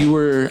how we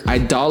were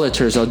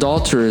idolaters,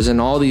 adulterers, and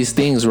all these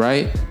things,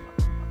 right?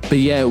 but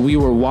yet we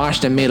were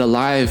washed and made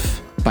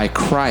alive by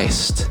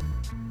Christ.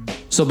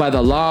 So by the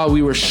law,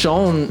 we were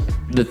shown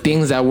the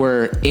things that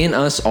were in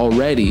us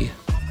already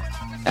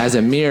as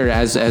a mirror,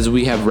 as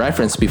we have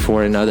referenced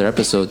before in other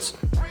episodes.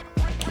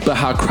 But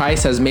how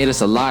Christ has made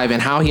us alive,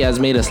 and how he has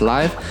made us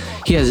alive,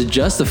 he has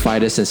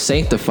justified us and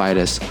sanctified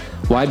us.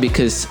 Why?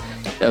 Because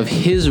of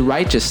his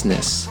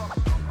righteousness.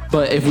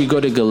 But if we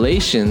go to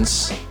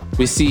Galatians,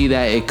 we see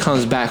that it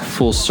comes back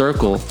full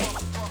circle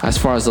as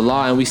far as the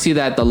law, and we see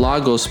that the law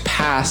goes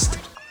past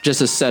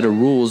just a set of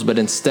rules, but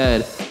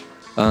instead,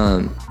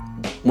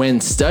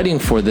 when studying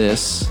for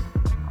this,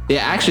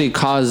 it actually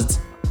caused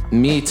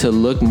me to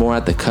look more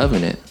at the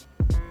covenant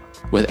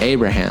with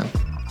Abraham.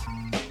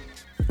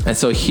 And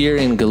so here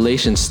in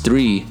Galatians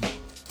 3,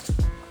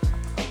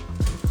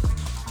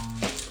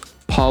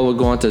 Paul will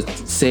go on to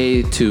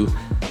say to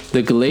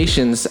the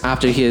Galatians,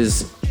 after he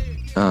has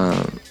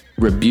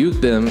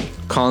rebuked them,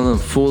 calling them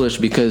foolish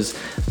because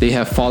they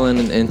have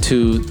fallen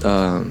into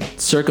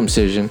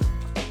circumcision,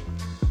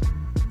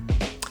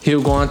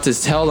 he'll go on to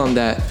tell them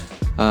that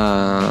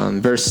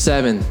verse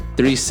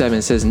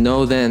 3:7 says,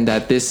 "Know then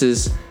that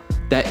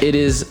it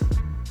is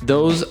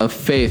those of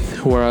faith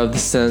who are of the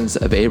sons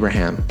of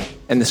Abraham."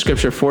 And the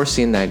scripture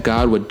foreseeing that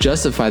God would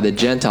justify the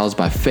Gentiles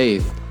by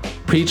faith,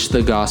 preached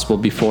the gospel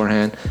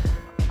beforehand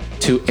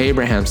to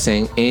Abraham,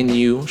 saying, "In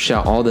you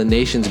shall all the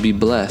nations be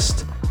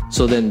blessed."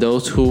 So then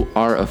those who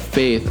are of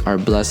faith are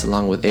blessed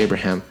along with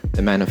Abraham,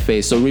 the man of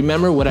faith. So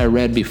remember what I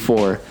read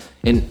before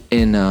in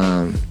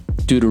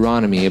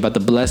Deuteronomy about the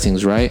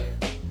blessings, right?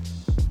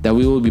 That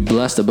we will be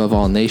blessed above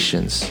all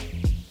nations.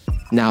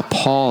 Now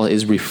Paul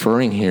is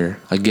referring here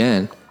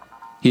again.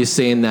 He's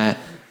saying that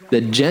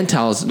the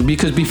Gentiles,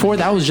 because before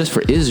that was just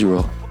for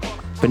Israel,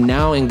 but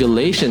now in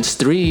Galatians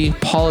 3,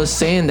 Paul is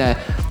saying that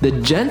the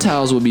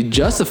Gentiles will be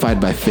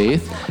justified by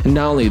faith, and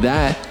not only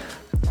that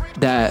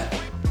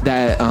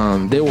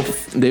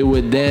they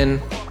would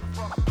then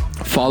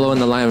follow in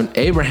the line of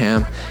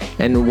Abraham,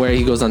 and where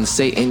he goes on to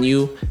say, "In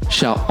you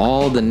shall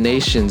all the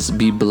nations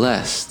be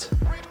blessed."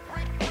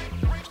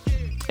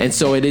 And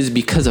so it is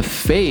because of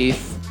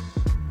faith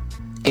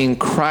in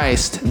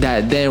Christ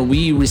that then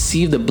we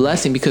receive the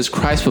blessing, because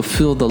Christ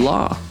fulfilled the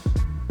law.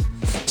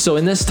 So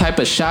in this type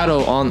of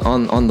shadow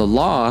on the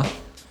law,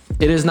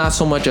 it is not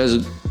so much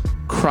as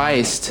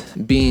Christ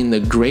being the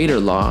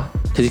greater law,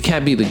 because he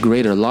can't be the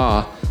greater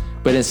law,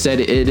 but instead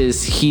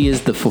he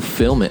is the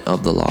fulfillment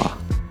of the law.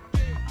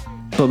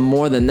 But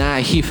more than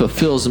that, he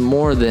fulfills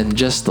more than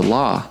just the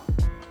law.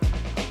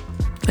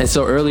 And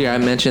so earlier I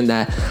mentioned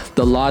that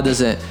the law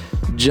doesn't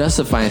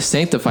justify and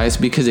sanctify us,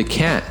 because it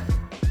can't.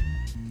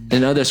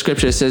 In other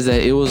scripture, it says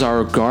that it was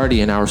our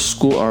guardian, our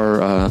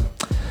schoolmaster.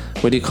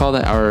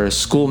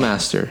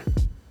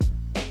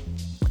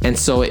 And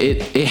so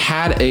it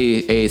had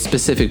a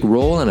specific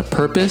role and a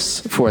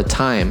purpose for a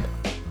time,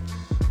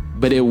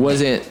 but it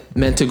wasn't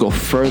meant to go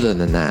further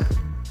than that.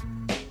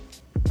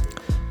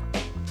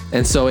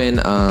 And so in,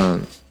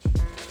 I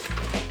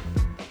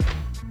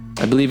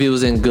believe it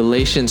was in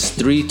Galatians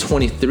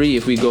 3:23,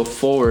 if we go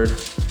forward.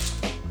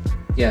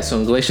 Yeah, so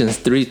in Galatians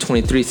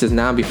 3:23 it says,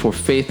 "Now before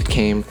faith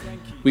came,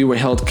 we were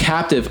held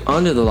captive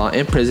under the law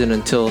in prison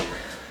until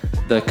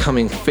the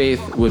coming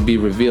faith would be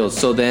revealed.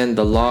 So then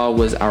the law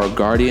was our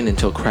guardian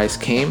until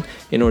Christ came,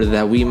 in order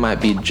that we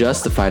might be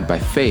justified by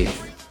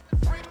faith."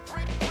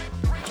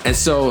 And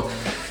so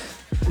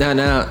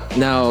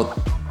now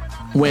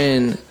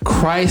when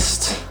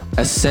Christ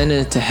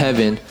ascended to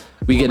heaven,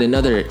 we get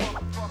another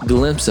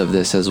glimpse of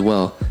this as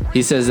well.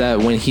 He says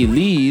that when he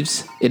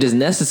leaves, it is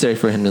necessary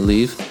for him to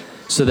leave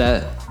so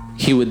that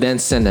he would then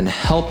send an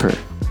helper.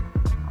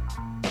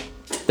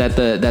 That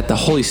the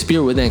Holy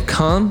Spirit would then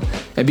come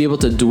and be able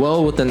to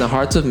dwell within the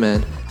hearts of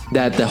men,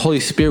 that the Holy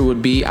Spirit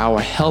would be our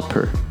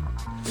helper.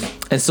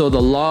 And so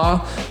the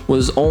law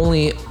was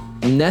only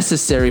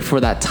necessary for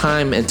that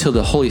time until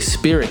the Holy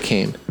Spirit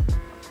came.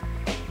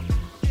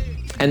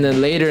 And then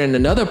later in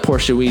another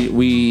portion,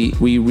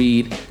 we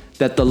read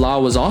that the law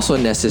was also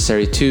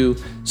necessary too,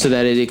 so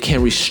that it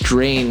can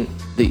restrain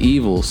the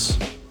evils,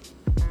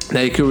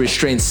 that it could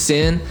restrain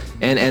sin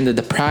and the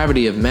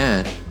depravity of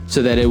man,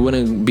 so that it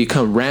wouldn't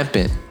become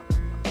rampant.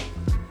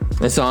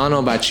 And so I don't know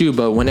about you,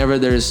 but whenever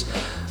there's,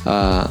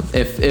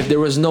 if there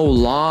was no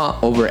law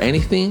over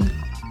anything,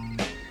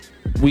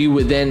 we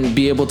would then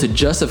be able to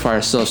justify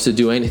ourselves to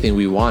do anything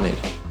we wanted.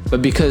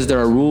 But because there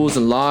are rules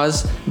and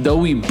laws, though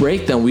we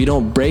break them, we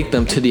don't break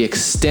them to the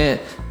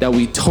extent that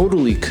we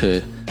totally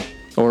could,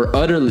 or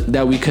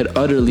that we could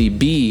utterly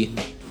be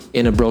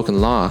in a broken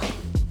law.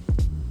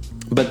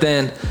 But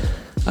then,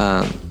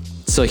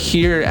 so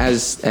here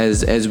as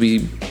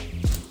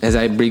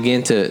I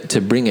begin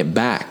to bring it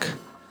back,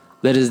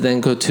 let us then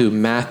go to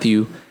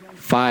Matthew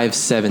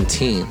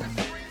 5:17.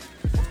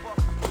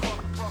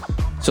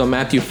 So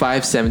Matthew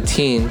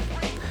 5:17,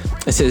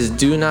 it says,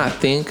 "Do not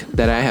think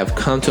that I have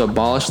come to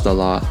abolish the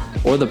law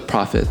or the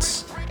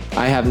prophets.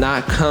 I have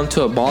not come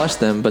to abolish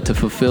them, but to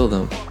fulfill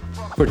them.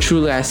 For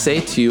truly I say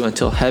to you,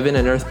 until heaven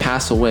and earth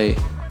pass away,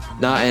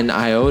 not an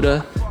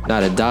iota,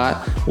 not a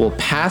dot, will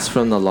pass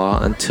from the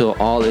law until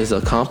all is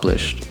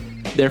accomplished.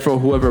 Therefore,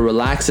 whoever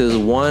relaxes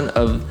one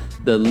of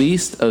the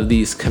least of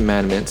these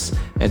commandments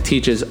and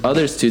teaches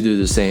others to do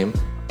the same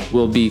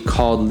will be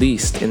called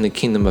least in the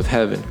kingdom of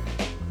heaven.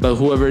 But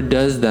whoever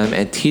does them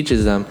and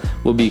teaches them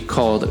will be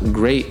called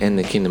great in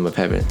the kingdom of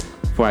heaven.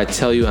 For I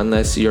tell you,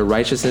 unless your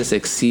righteousness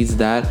exceeds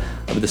that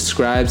of the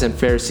scribes and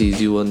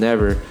Pharisees, you will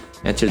never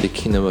enter the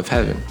kingdom of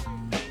heaven.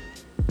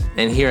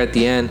 And here at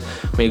the end,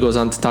 when he goes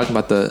on to talk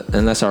about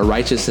unless our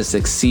righteousness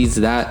exceeds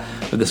that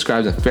of the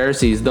scribes and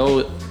Pharisees,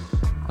 though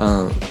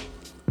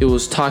it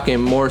was talking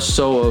more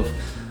so of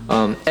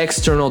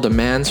external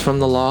demands from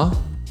the law,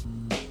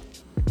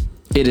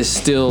 it is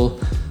still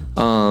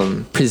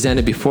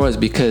presented before us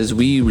because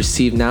we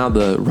receive now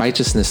the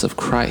righteousness of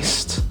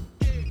Christ.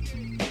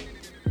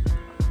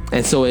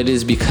 And so it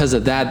is because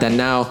of that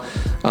now,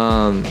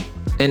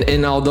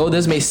 and although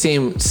this may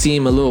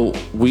seem a little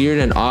weird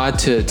and odd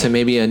to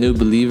maybe a new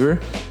believer,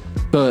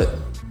 but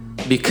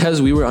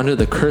because we were under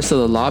the curse of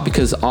the law,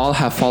 because all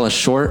have fallen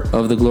short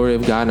of the glory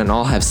of God and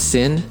all have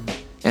sinned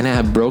and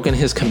have broken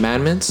his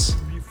commandments,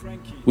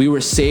 we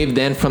were saved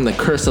then from the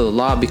curse of the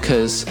law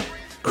because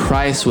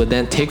Christ would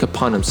then take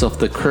upon himself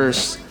the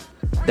curse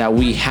that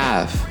we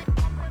have.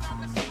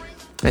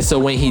 And so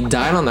when he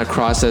died on the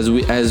cross, as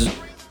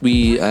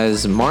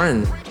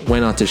Martin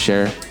went on to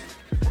share,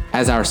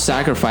 as our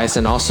sacrifice,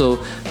 and also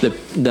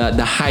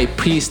the high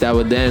priest that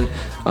would then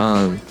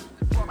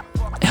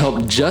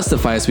help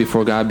justify us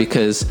before God,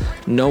 because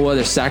no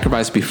other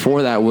sacrifice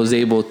before that was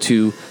able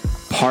to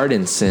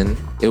pardon sin.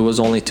 It was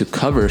only to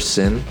cover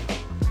sin.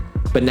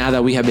 But now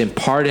that we have been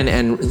pardoned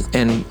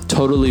and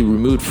totally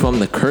removed from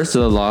the curse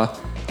of the law,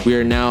 we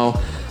are now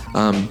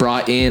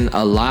brought in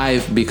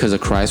alive because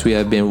of Christ. We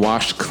have been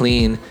washed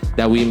clean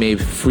that we may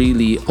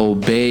freely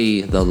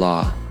obey the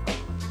law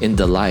in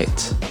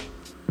delight,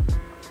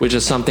 which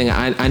is something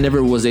I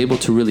never was able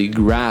to really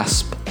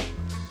grasp.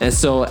 And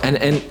so,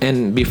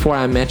 and before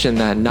I mentioned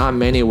that not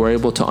many were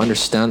able to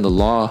understand the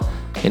law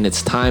in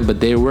its time, but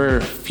there were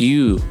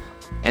few.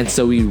 And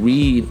so we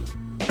read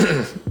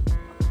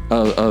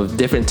of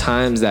different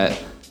times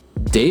that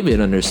David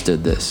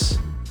understood this,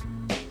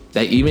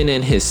 that even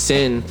in his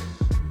sin,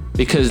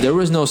 because there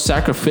was no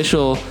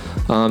sacrificial,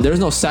 there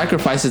was no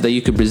sacrifices that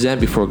you could present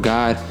before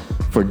God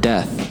for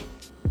death.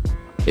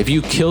 If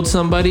you killed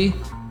somebody,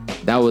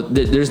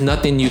 there's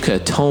nothing you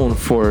could atone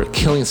for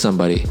killing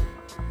somebody.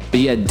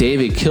 But yet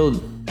David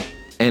killed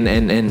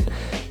and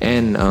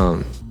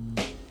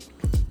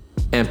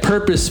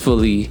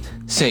purposefully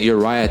sent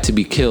Uriah to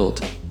be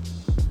killed.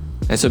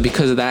 And so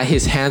because of that,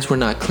 his hands were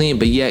not clean,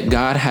 but yet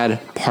God had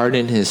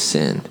pardoned his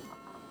sin.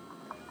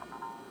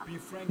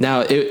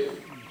 Now it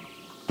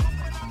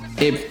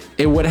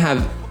wouldn't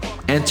have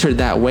entered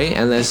that way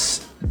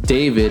unless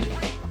David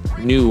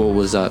knew what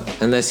was up,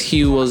 unless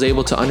he was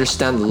able to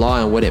understand the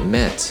law and what it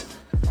meant.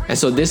 And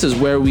so this is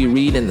where we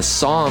read in the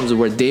Psalms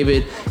where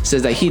David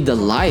says that he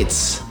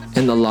delights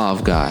in the law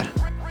of God,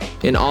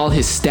 in all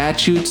his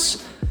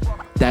statutes,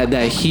 that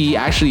he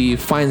actually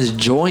finds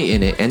joy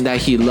in it, and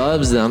that he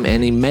loves them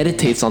and he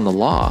meditates on the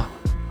law.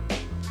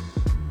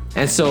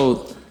 And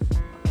so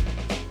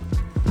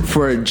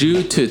for a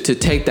Jew to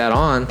take that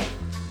on,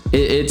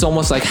 it's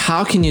almost like,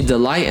 how can you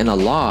delight in a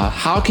law?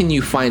 How can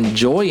you find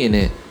joy in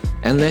it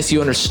unless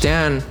you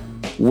understand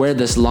where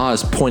this law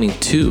is pointing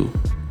to?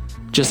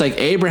 Just like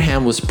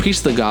Abraham was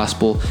preached the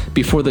gospel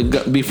before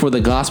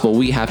the gospel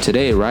we have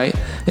today, right?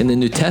 In the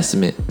New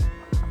Testament.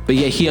 But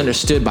yet he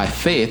understood by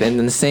faith, and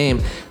then the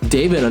same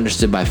David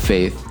understood by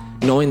faith,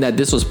 knowing that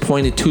this was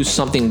pointed to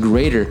something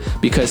greater,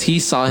 because he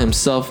saw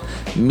himself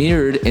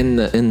mirrored in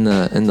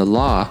the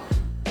law,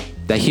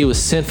 that he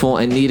was sinful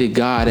and needed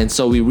God. And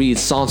so we read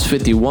Psalms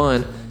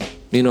 51,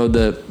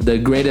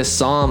 the greatest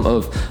psalm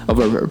of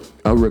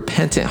a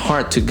repentant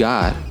heart to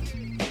God.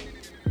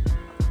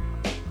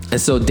 And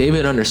so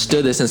David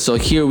understood this. And so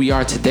here we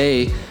are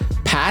today,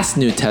 past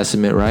New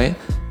Testament, right?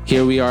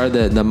 Here we are,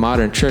 the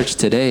modern church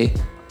today.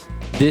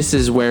 This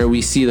is where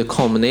we see the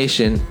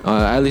culmination.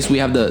 At least we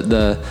have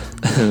the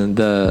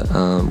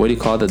what do you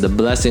call it? The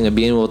blessing of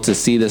being able to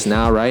see this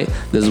now, right?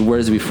 There's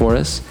words before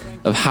us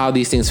of how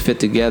these things fit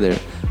together.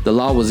 The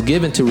law was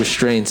given to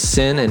restrain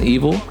sin and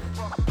evil,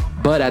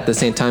 but at the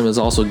same time it was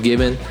also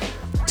given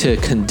to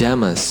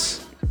condemn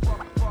us,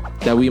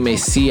 that we may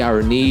see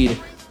our need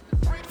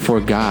for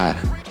God.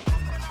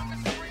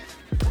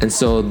 And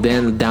so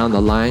then down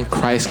the line,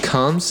 Christ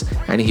comes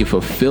and he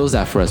fulfills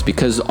that for us,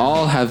 because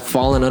all have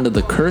fallen under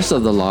the curse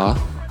of the law.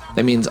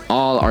 That means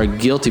all are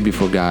guilty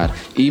before God,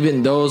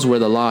 even those where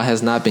the law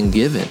has not been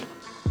given,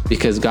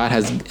 because God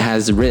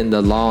has written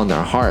the law on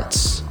their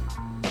hearts.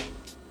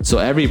 So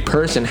every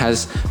person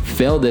has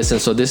failed this. And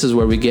so this is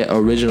where we get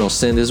original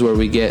sin. This is where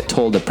we get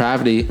total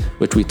depravity,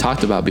 which we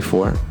talked about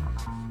before.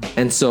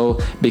 And so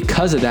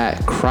because of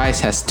that, Christ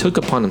has took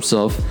upon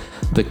himself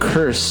the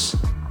curse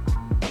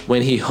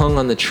when he hung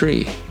on the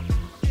tree,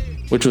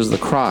 which was the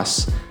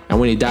cross. And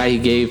when he died, he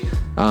gave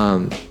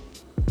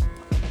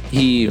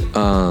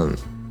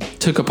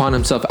took upon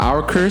himself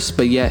our curse,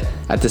 but yet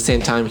at the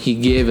same time, he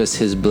gave us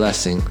his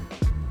blessing.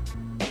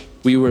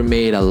 We were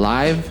made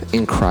alive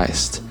in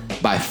Christ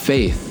by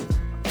faith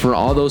for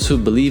all those who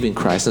believe in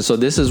Christ. And so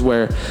this is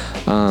where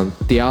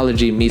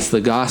theology meets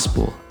the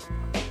gospel.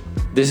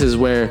 This is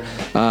where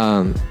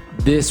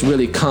this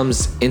really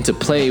comes into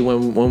play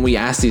when we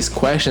ask these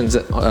questions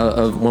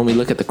of when we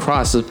look at the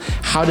cross of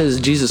how does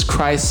Jesus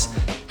Christ,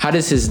 how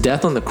does his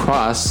death on the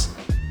cross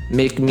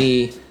make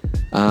me,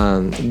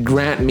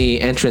 grant me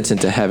entrance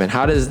into heaven?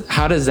 How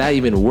does that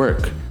even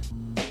work?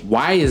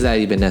 Why is that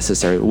even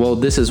necessary? Well,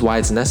 this is why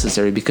it's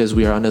necessary, because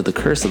we are under the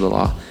curse of the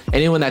law.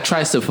 Anyone that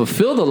tries to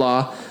fulfill the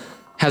law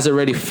has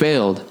already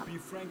failed.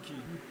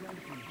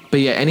 But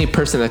yet any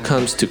person that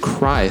comes to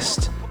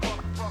Christ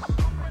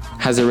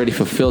has already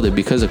fulfilled it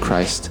because of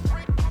Christ.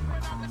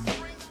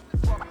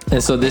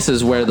 And so this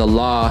is where the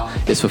law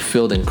is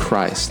fulfilled in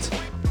Christ.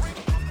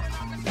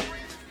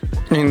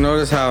 You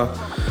notice how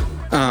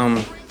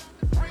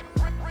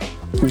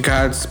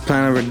God's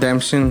plan of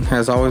redemption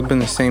has always been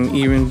the same,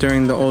 even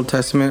during the Old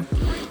Testament.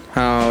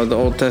 How the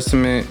Old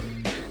Testament,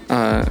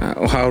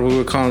 how we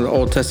would call it the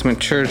Old Testament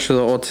church or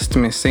the Old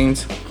Testament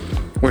saints,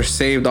 were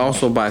saved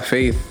also by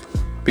faith,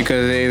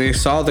 because they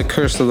saw the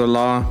curse of the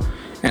law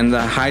and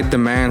the high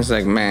demands.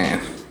 Like,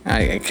 man,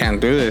 I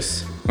can't do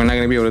this. We're not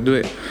gonna be able to do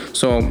it.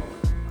 So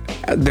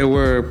they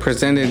were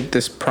presented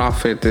this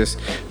prophet, this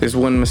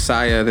one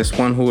Messiah, this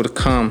one who would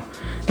come,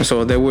 and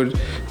so they were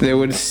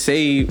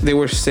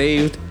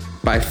saved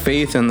by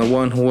faith in the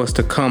one who was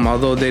to come.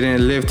 Although they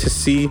didn't live to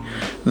see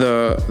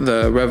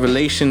the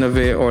revelation of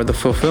it or the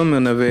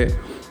fulfillment of it,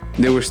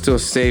 they were still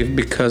saved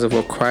because of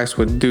what Christ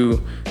would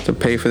do to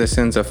pay for the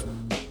sins of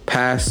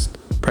past,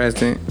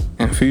 present,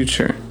 and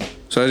future.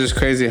 So it's just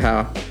crazy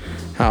how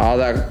all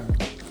that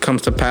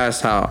comes to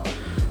pass, how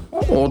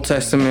Old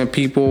Testament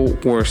people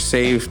were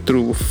saved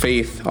through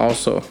faith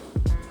also.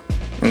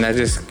 And that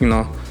just,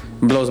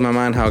 blows my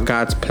mind how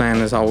God's plan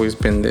has always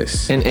been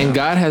this. And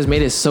God has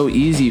made it so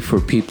easy for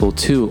people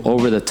too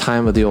over the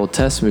time of the Old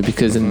Testament,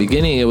 because in the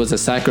beginning it was a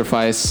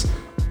sacrifice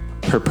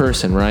per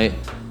person, right?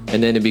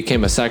 And then it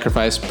became a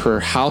sacrifice per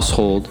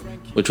household,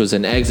 which was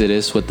in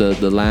Exodus with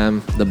the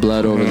lamb, the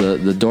blood over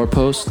the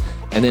doorpost.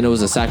 And then it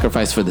was a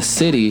sacrifice for the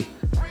city.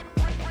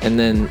 And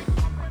then,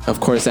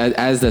 of course,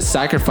 as the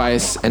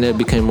sacrifice and it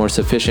became more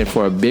sufficient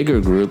for a bigger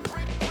group,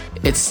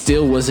 it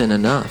still wasn't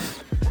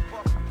enough.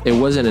 It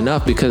wasn't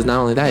enough, because not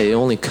only that, it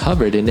only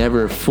covered, it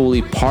never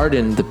fully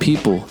pardoned the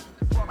people.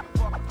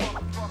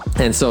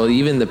 And so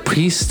even the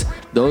priests,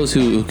 those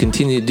who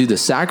continue to do the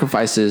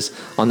sacrifices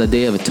on the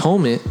Day of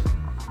Atonement,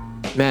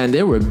 man,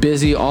 they were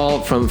busy all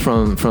from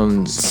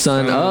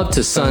sun up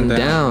to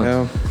sundown.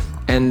 Yeah.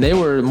 And they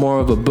were more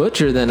of a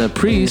butcher than a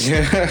priest.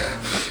 Yeah.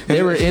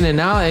 They were in and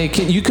out.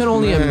 And you can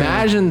only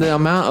imagine the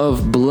amount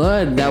of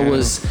blood that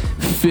was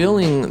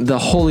filling the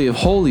Holy of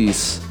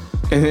Holies.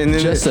 And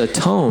just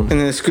atone.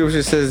 And the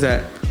scripture says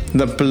that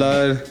the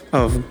blood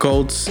of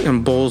goats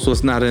and bulls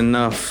was not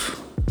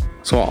enough.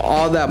 So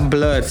all that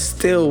blood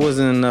still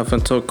wasn't enough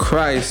until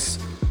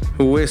Christ,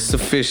 who is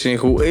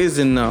sufficient, who is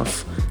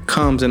enough,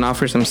 comes and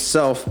offers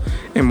himself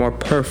a more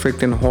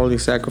perfect and holy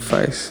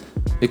sacrifice.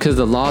 Because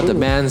the law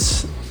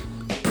demands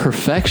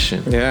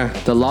perfection. Yeah.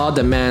 The law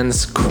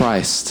demands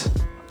Christ.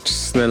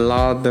 Just the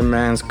law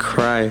demands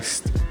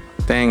Christ.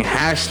 Dang,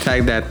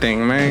 hashtag that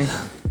thing, man.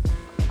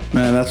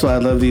 Man, that's why I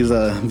love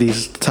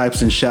these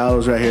types and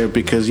shadows right here,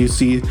 because you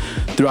see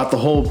throughout the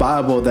whole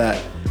Bible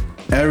that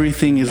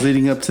everything is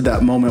leading up to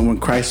that moment when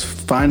Christ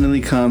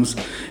finally comes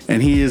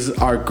and he is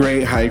our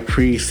great high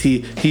priest.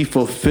 He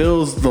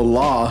fulfills the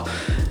law.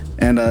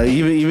 And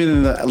even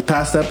in the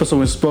past episode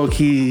when we spoke,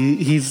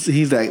 he's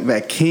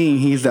that king,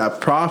 he's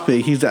that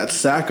prophet, he's that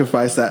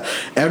sacrifice, that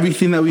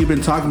everything that we've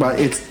been talking about,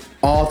 it's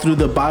all through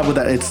the Bible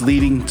that it's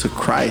leading to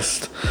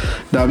Christ.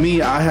 Now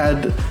I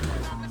had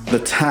the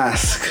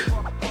task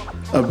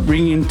of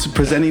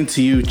presenting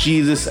to you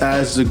Jesus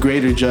as the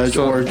greater judge,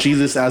 or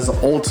Jesus as the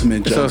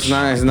ultimate judge. So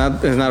it's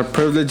not a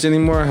privilege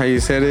anymore, how you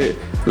said it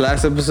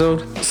last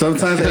episode?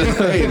 Sometimes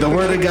hey, the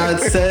word of God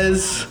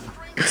says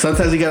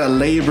sometimes you gotta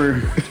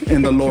labor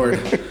in the Lord.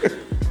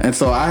 And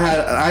so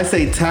I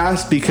say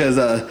task because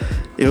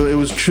it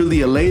was truly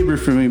a labor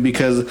for me,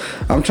 because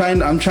I'm trying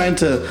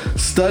to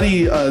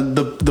study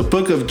the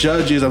book of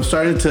Judges. I'm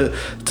starting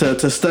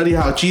to study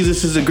how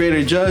Jesus is a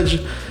greater judge,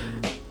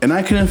 and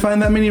I couldn't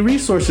find that many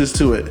resources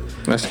to it.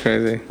 That's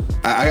crazy.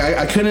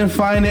 I couldn't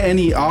find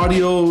any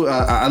audio.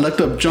 I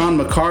looked up John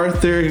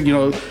MacArthur.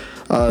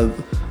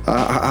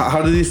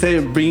 How did he say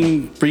it?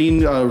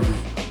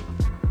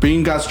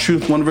 Bring God's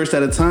truth one verse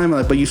at a time.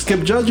 Like, but you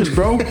skip Judges,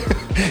 bro.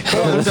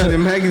 What's up?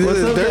 I'm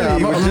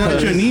gonna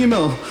put you an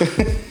email.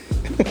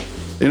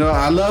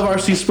 I love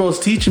R.C. Sproul's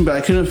teaching, but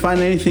I couldn't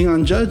find anything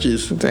on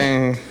Judges.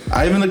 Dang.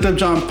 I even looked up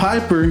John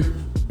Piper,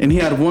 and he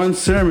had one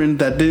sermon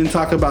that didn't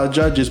talk about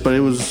Judges, but it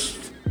was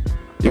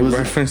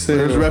reference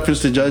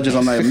to Judges.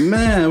 I'm like,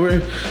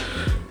 man,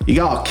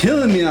 y'all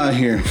killing me out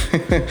here.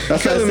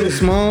 That's killing me,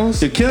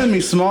 Smalls. You're killing me,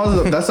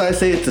 Smalls. That's why I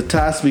say it's a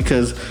task,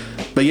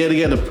 but yet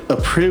again a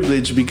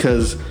privilege,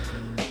 because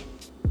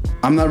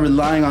I'm not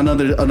relying on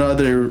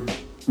other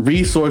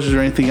resources or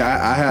anything.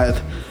 I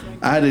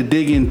had to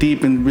dig in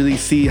deep and really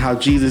see how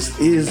Jesus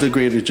is the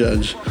greater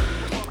judge.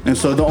 And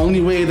so the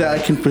only way that I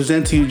can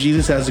present to you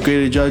Jesus as the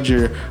greater judge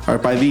are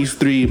by these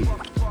three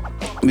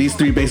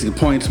basic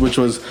points, which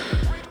was,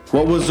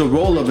 what was the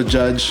role of a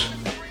judge,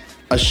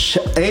 a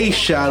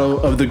shadow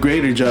of the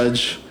greater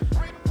judge,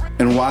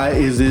 and why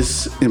is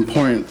this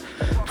important?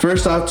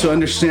 First off, to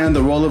understand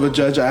the role of a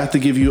judge, I have to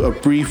give you a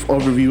brief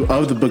overview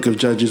of the book of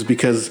Judges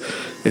because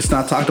it's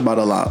not talked about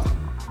a lot.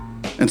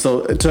 And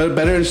so to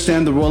better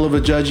understand the role of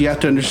a judge, you have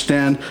to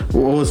understand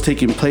what was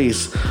taking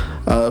place.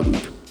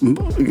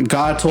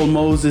 God told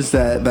Moses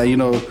that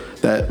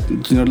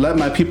let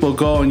my people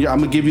go, and I'm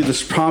gonna give you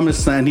this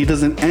promised land. He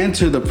doesn't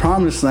enter the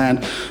promised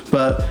land,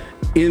 but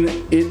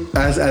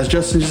as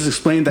Justin just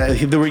explained, that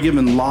they were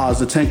given laws,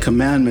 the 10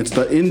 Commandments.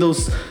 But in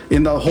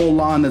the whole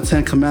law and the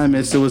 10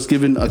 Commandments, there was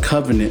given a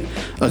covenant,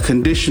 a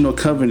conditional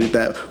covenant,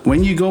 that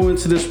when you go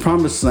into this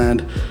promised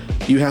land,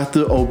 you have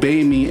to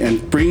obey me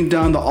and bring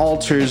down the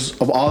altars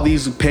of all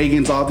these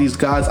pagans, all these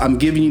gods. I'm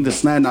giving you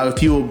this land. Now,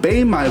 if you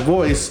obey my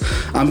voice,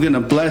 I'm going to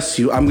bless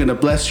you. I'm going to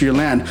bless your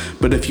land.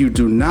 But if you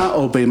do not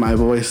obey my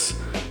voice,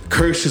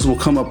 curses will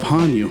come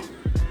upon you.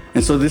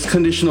 And so this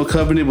conditional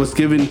covenant was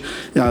given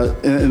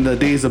in the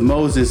days of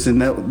Moses. And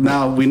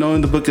now we know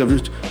in the book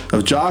of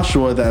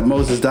Joshua that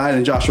Moses died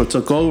and Joshua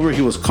took over.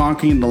 He was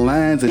conquering the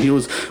lands and he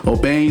was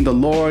obeying the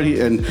Lord.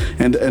 And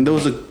there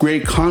was a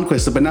great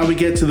conquest. But now we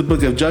get to the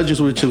book of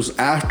Judges, which was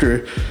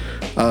after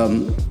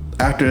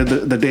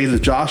the days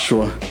of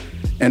Joshua.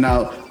 And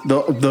now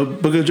the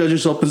book of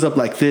Judges opens up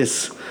like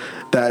this,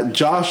 that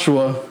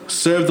Joshua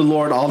served the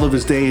Lord all of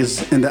his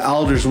days and the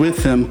elders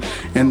with him,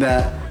 and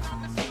that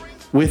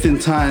within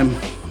time,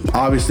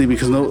 obviously,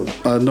 because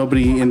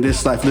nobody in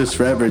this life lives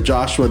forever,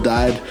 Joshua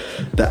died.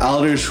 The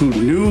elders who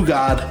knew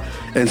God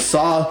and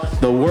saw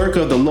the work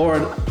of the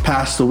Lord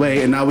passed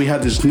away. And now we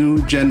have this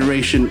new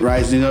generation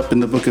rising up in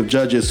the book of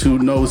Judges who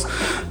knows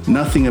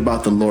nothing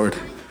about the Lord,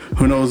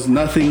 who knows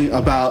nothing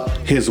about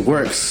his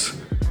works.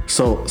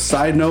 So,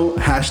 side note,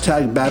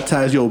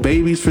 #baptize your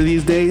babies for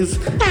these days.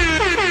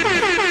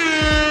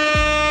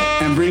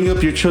 And bring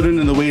up your children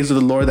in the ways of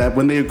the Lord, that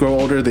when they grow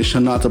older, they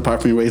shall not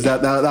depart from your ways.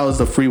 That was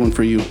the free one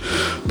for you.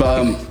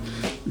 But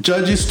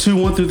Judges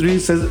 2:1-3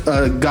 says,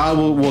 God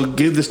will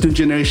give this new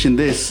generation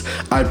this: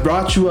 I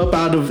brought you up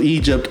out of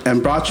Egypt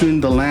and brought you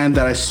in the land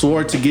that I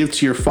swore to give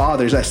to your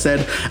fathers. I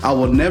said, I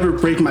will never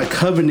break my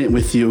covenant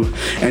with you,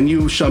 and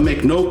you shall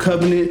make no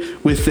covenant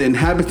with the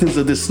inhabitants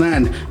of this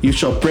land. You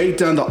shall break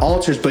down the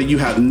altars, but you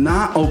have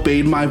not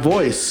obeyed my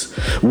voice.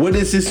 What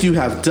is this you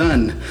have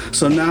done?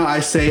 So now I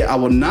say, I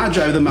will not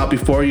drive them out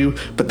before you,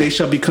 but they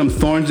shall become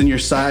thorns in your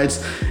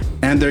sides,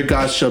 and their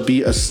gods shall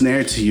be a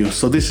snare to you.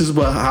 So this is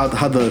how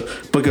the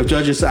book of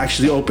Judges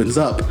actually opens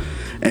up.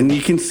 And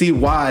you can see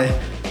why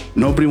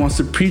nobody wants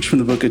to preach from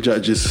the book of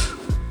Judges.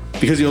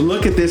 Because you'll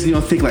look at this and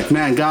you'll think like,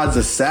 man, God's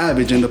a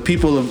savage, and the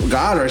people of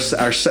God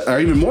are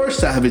even more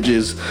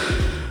savages.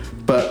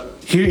 But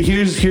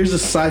here's a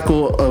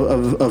cycle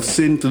of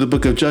sin through the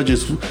book of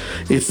Judges.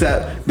 It's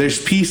that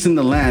there's peace in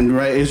the land,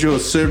 right? Israel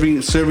is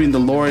serving the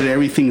Lord, and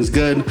everything's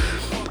good.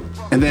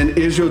 And then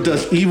Israel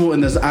does evil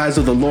in the eyes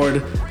of the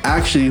Lord.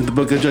 Actually, the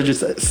book of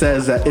Judges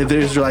says that the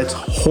Israelites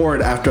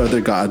whored after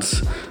other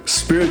gods,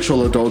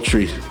 spiritual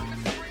adultery.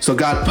 So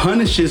God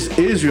punishes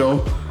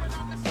Israel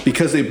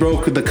because they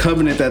broke the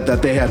covenant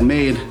that they had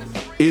made.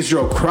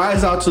 Israel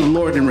cries out to the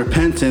Lord in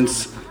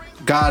repentance.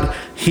 God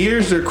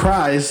hears their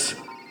cries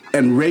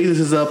and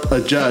raises up a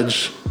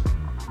judge.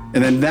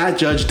 And then that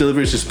judge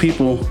delivers his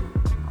people.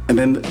 And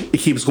then it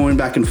keeps going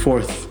back and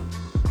forth.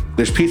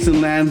 There's peace in the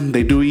land,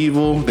 they do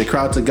evil, they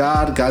cry out to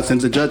God, God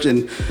sends a judge,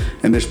 and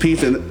there's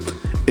peace. And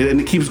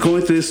it keeps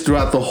going through this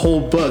throughout the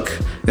whole book.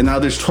 And now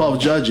there's 12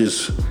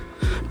 judges.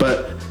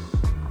 But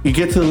you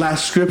get to the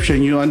last scripture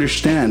and you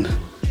understand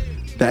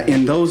that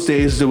in those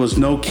days there was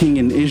no king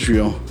in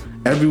Israel.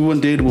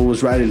 Everyone did what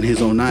was right in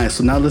his own eyes.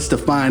 So now let's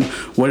define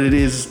what it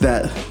is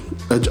that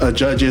a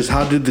judge is.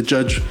 How did the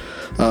judge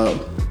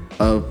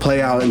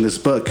play out in this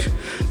book?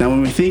 Now,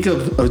 when we think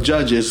of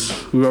judges,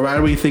 right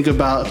away we think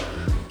about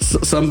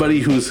somebody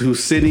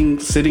who's sitting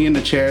in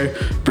the chair,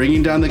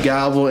 bringing down the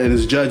gavel, and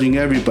is judging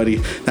everybody.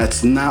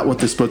 That's not what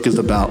this book is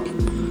about.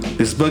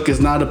 This book is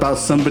not about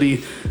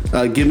somebody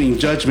giving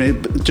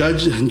judgment.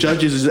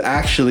 Judges is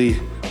actually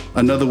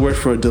another word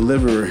for a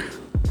deliverer,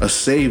 a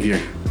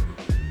savior.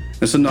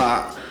 And so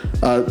now,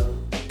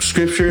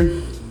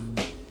 scripture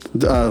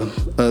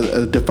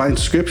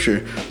defines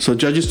scripture. So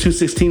Judges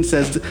 2:16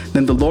 says,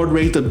 then the Lord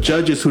raised up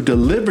judges who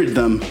delivered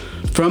them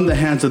from the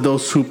hands of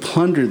those who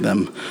plundered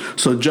them.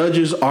 So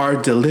judges are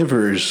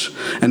deliverers.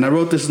 And I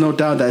wrote this note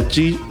down that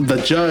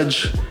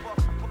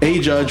a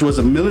judge was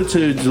a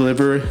military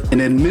deliverer,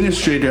 an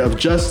administrator of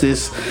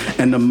justice,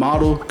 and a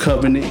model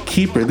covenant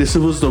keeper. This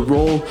was the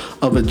role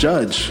of a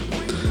judge.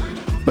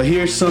 But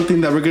here's something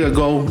that we're going to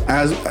go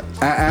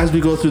as we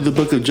go through the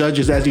book of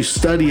Judges,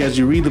 as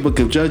you read the book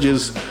of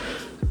Judges,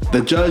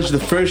 The judge, the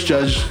first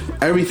judge,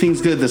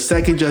 everything's good. The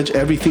second judge,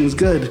 everything's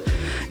good.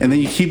 And then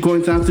you keep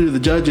going down through the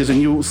judges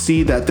and you'll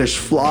see that there's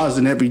flaws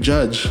in every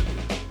judge.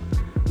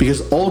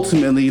 Because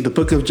ultimately, the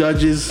book of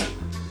Judges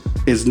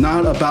is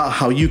not about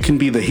how you can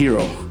be the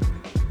hero.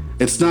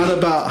 It's not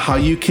about how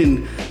you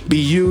can be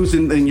used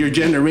in your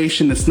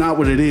generation. It's not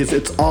what it is.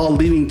 It's all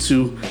leading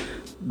to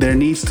there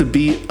needs to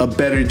be a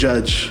better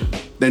judge.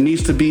 There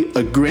needs to be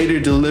a greater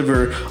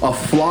deliverer, a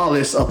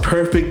flawless, a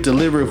perfect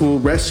deliverer who will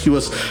rescue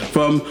us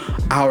from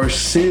our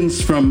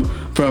sins, from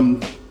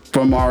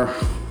our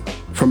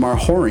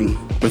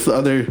whoring with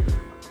other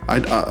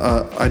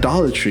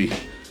idolatry.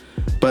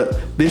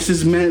 But this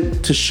is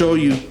meant to show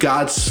you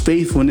God's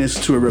faithfulness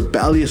to a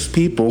rebellious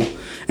people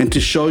and to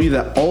show you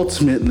that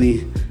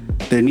ultimately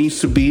there needs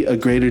to be a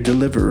greater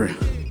deliverer.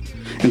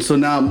 And so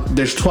now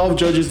there's 12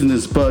 judges in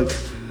this book,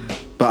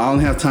 but I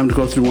only have time to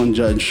go through one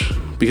judge,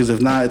 because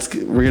if not,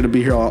 we're going to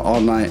be here all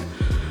night.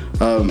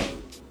 But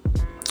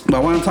I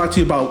want to talk to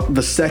you about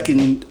the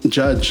second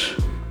judge,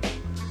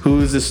 who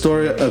is the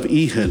story of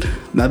Ehud.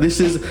 Now, this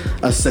is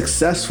a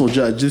successful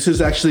judge. This is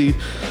actually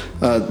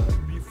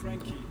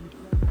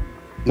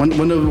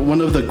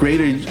one of the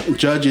greater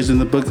judges in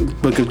the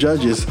book of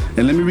Judges.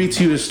 And let me read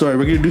to you his story.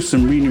 We're going to do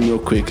some reading real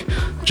quick.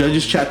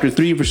 Judges chapter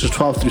 3, verses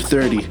 12 through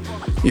 30.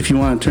 If you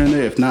want to turn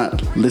there, if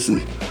not,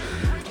 listen.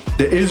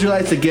 The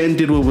Israelites again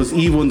did what was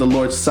evil in the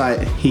Lord's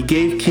sight. He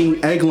gave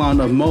King Eglon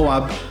of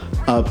Moab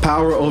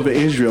power over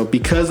Israel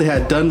because they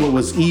had done what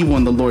was evil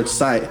in the Lord's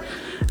sight.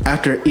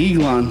 After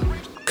Eglon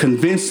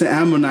convinced the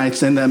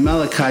Ammonites and the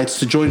Amalekites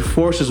to join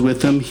forces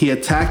with him, he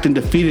attacked and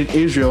defeated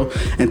Israel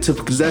and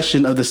took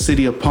possession of the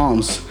city of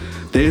palms.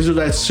 The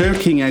Israelites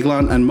served King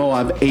Eglon and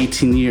Moab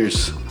 18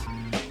 years.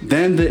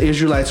 Then the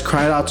Israelites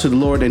cried out to the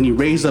Lord, and he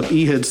raised up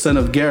Ehud, son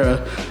of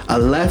Gera, a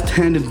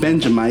left-handed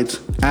Benjamite,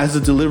 as the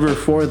deliverer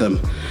for them.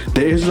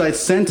 The Israelites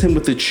sent him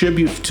with the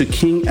tribute to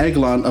King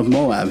Eglon of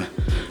Moab.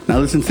 Now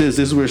listen to this.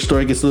 This is where the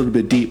story gets a little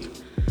bit deep.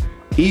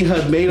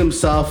 Ehud made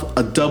himself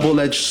a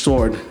double-edged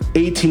sword,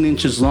 18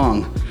 inches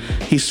long.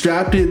 He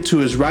strapped it to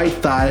his right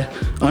thigh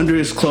under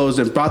his clothes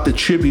and brought the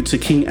tribute to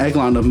King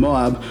Eglon of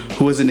Moab,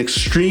 who was an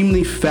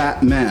extremely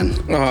fat man.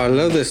 Oh, I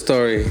love this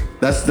story.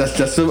 We're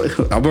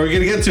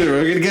gonna get to it.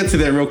 We're gonna get to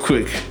that real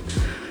quick.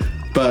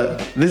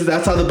 But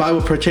that's how the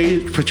Bible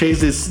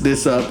portrays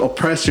this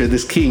oppressor,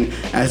 this king,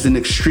 as an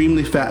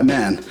extremely fat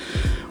man.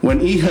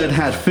 When Ehud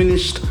had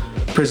finished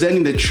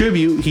presenting the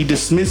tribute, he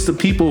dismissed the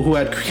people who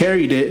had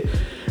carried it.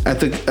 At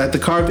the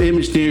carved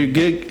image near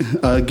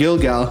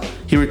Gilgal,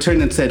 he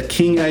returned and said,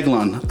 "King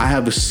Eglon, I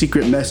have a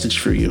secret message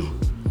for you."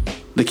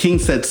 The king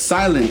said,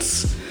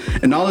 "Silence,"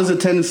 and all his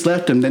attendants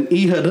left him. Then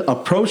Ehud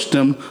approached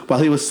him while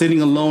he was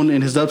sitting alone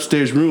in his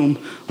upstairs room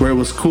where it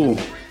was cool.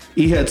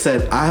 Ehud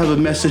said, "I have a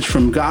message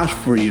from God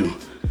for you."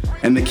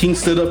 And the king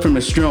stood up from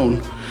his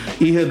throne.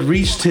 Ehud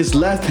reached his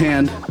left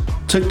hand,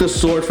 took the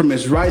sword from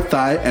his right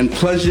thigh, and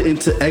plunged it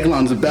into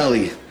Eglon's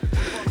belly.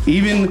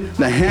 Even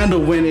the handle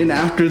went in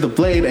after the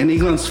blade, and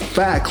Eglon's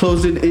fat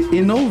closed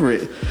in over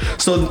it,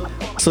 so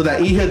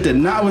that Ehud did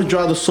not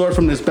withdraw the sword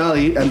from his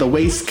belly, and the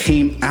waist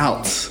came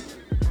out.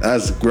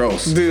 That's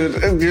gross, dude.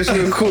 Just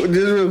real quick,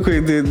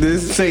 dude.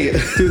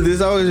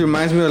 This always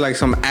reminds me of like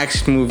some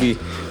action movie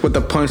with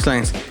the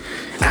punchlines.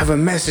 "I have a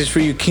message for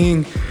you,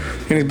 King."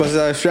 And he busts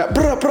out a strap,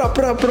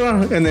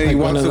 and then he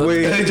walks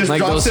away. And he just like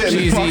drops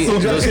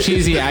those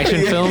cheesy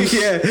action films.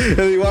 Yeah,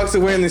 and he walks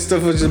away, and this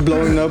stuff was just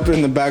blowing up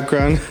in the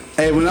background.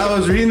 Hey, when I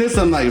was reading this,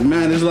 I'm like,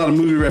 man, there's a lot of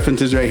movie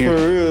references right here.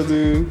 For real,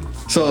 dude.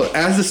 So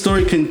as the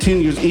story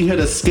continues, Ehud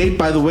escaped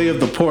by the way of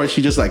the porch.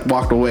 He just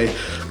walked away,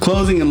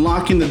 closing and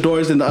locking the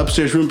doors in the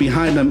upstairs room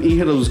behind him.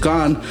 Ehud was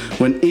gone.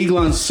 When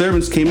Eglon's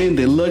servants came in,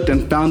 they looked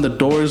and found the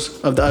doors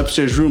of the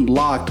upstairs room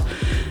locked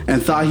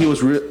and thought he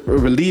was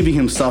relieving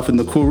himself in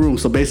the cool room.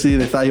 So basically,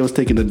 they thought he was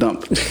taking a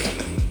dump.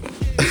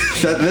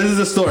 This is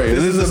a story.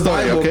 This is a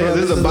story, Bible, okay? Bro.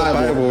 This is a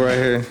Bible right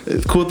here.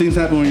 Cool things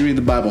happen when you read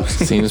the Bible.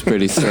 Seems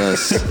pretty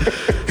sus.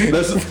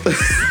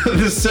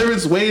 The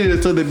servants waited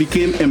until they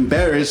became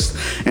embarrassed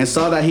and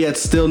saw that he had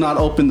still not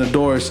opened the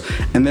doors,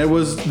 and there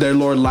was their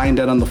Lord lying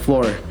dead on the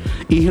floor.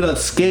 Ehud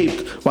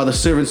escaped while the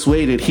servants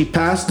waited. He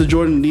passed the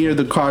Jordan near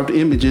the carved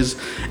images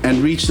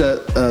and reached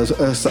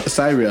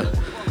Syria.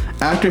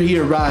 After he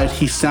arrived,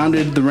 he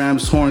sounded the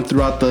ram's horn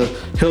throughout the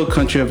hill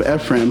country of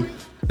Ephraim.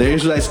 The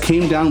Israelites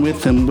came down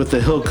with him with the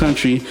hill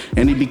country,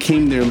 and he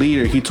became their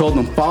leader. He told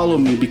them, "Follow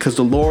me, because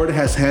the Lord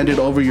has handed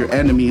over your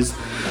enemies,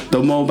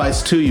 the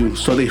Moabites, to you."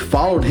 So they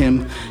followed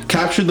him,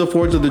 captured the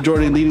fords of the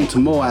Jordan leading to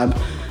Moab,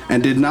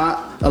 and did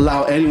not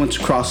allow anyone to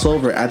cross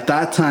over. At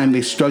that time,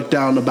 they struck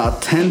down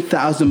about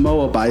 10,000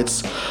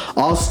 Moabites,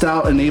 all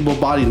stout and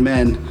able-bodied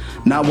men.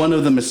 Not one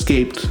of them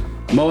escaped.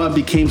 Moab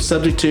became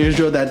subject to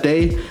Israel that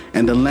day,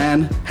 and the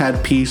land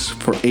had peace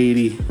for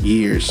 80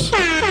 years.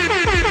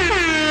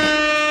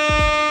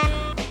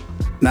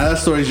 Now that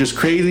story is just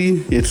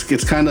crazy.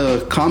 It's kind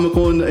of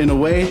comical in a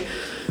way,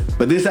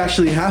 but this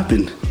actually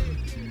happened.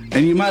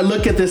 And you might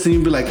look at this and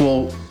you'd be like,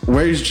 well,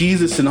 where's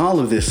Jesus in all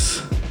of this?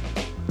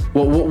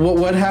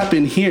 What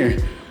happened here?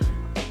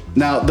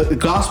 Now, the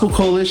Gospel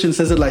Coalition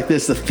says it like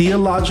this: the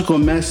theological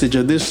message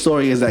of this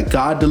story is that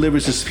God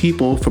delivers his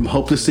people from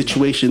hopeless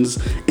situations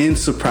in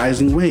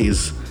surprising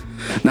ways.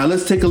 Now,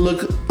 let's take a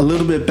look a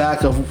little bit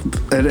back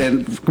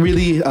and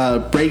really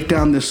break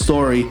down this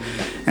story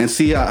and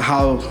see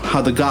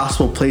how the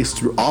gospel plays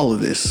through all of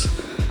this.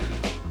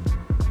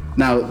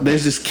 Now,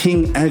 there's this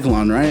King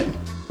Eglon, right?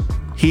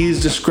 He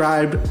is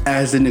described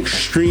as an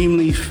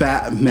extremely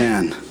fat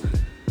man.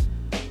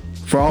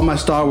 For all my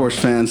Star Wars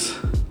fans,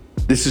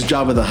 this is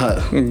Jabba the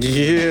Hutt.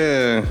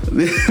 Yeah.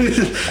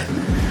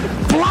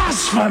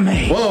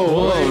 Blasphemy!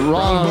 Whoa,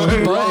 wrong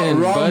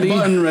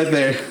button right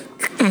there.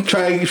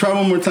 Try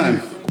one more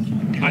time.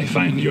 I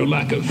find your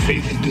lack of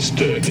faith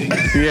disturbing.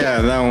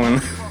 Yeah, that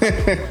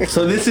one.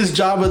 So this is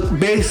Jabba,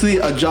 basically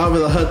a Jabba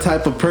the Hutt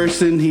type of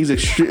person. He's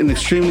an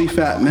extremely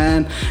fat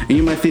man. And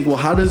you might think, well,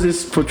 how does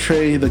this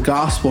portray the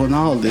gospel and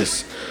all of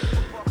this?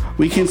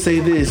 We can say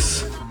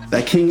this,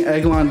 that King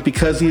Eglon,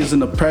 because he is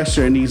an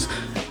oppressor and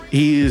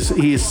he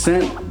is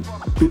sent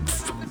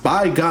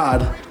by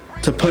God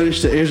to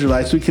punish the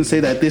Israelites, we can say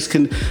that this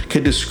could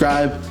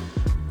describe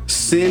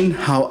sin,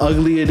 how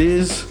ugly it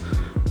is,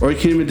 or it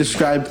can even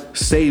describe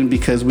Satan,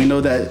 because we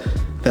know that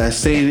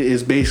Satan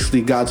is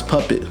basically God's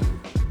puppet.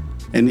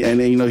 And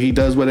you know, he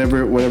does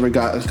whatever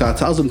God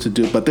tells him to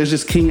do. But there's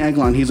this King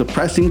Eglon. He's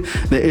oppressing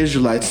the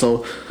Israelites.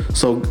 So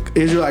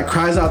Israelite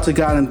cries out to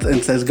God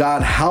and says,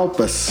 God, help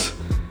us.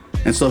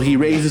 And so he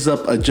raises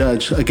up a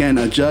judge. Again,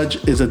 a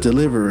judge is a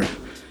deliverer.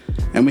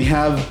 And we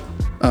have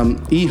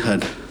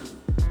Ehud.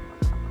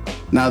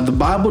 Now, the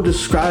Bible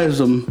describes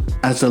him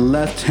as a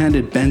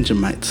left-handed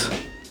Benjamite.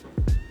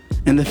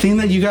 And the thing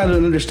that you got to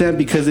understand,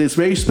 because it's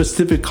very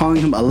specific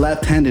calling him a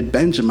left-handed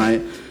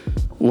Benjamite,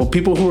 well,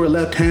 people who are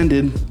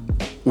left-handed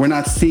were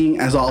not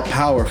seen as all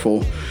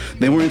powerful.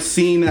 They weren't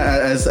seen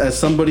as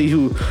somebody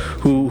who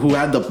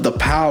had the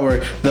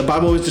power. The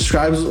Bible always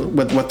describes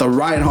with the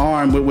right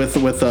arm, with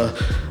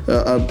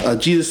a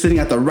Jesus sitting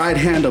at the right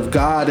hand of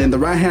God, and the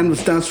right hand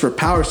stands for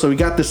power. So we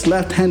got this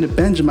left-handed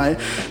Benjamite.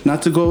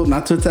 Not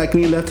to attack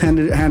any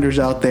left-handers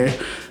out there,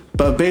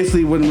 but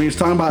basically when you're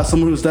talking about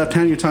someone who's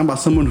left-handed, you're talking about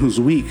someone who's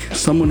weak,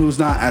 someone who's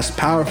not as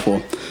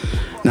powerful.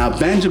 Now,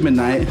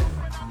 Benjaminite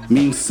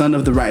means son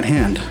of the right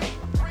hand.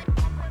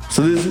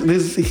 So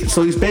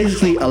so he's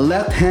basically a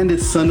left-handed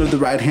son of the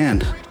right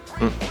hand.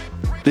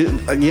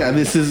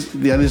 This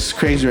is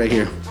crazy right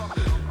here.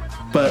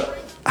 But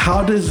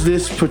how does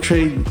this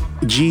portray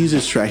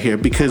Jesus right here?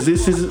 Because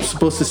this is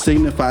supposed to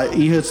signify,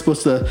 Ehud's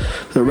supposed to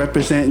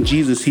represent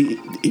Jesus.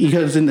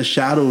 Ehud's in the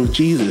shadow of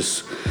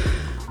Jesus.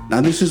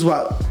 Now this is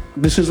what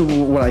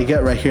I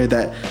get right here,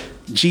 that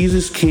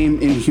Jesus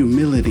came in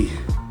humility.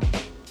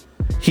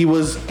 He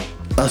was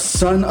a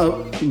son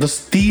of the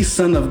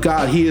son of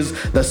God. He is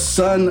the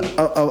son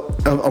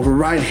of a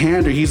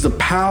right-hander. He's the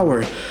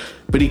power,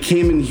 but he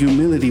came in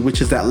humility,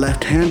 which is that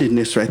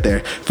left-handedness right there.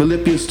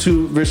 Philippians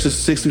 2 verses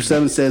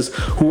 6-7 says,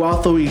 who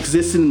although he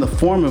existed in the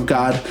form of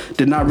God,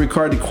 did not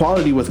regard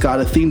equality with God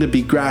a thing to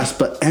be grasped,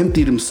 but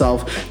emptied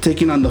himself,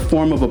 taking on the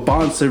form of a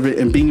bondservant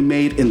and being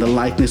made in the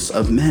likeness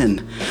of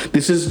men.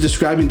 This is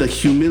describing the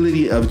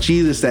humility of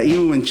Jesus, that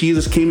even when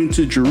Jesus came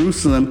into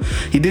Jerusalem,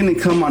 he didn't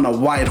come on a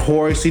white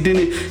horse. He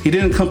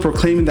didn't come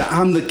proclaiming that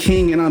I'm the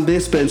king and I'm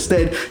this, but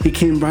instead he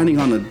came riding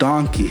on a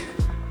donkey.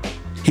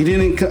 He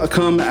didn't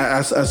come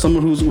as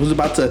someone who's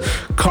about to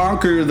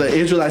conquer the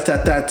Israelites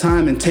at that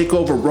time and take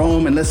over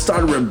Rome and let's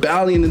start a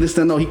rebellion and this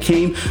and that. No, he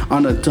came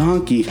on a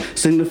donkey,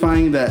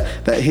 signifying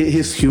that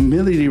his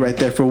humility right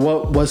there for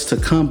what was to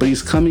come. But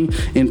he's coming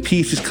in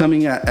peace. He's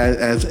coming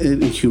as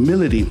in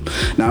humility.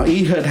 Now,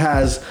 Ehud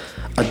has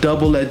a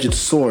double-edged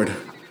sword.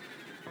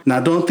 Now,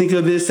 don't think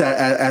of this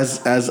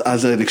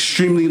as an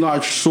extremely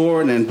large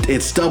sword and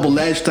it's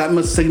double-edged. That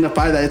must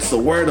signify that it's the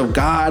word of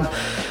God.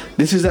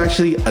 This is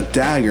actually a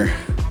dagger,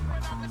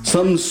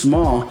 something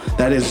small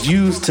that is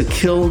used to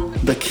kill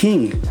the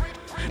king.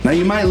 Now,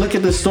 you might look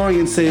at the story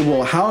and say,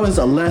 well, how is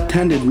a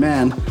left-handed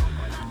man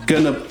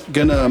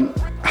gonna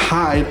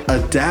hide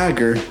a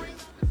dagger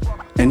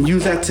and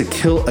use that to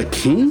kill a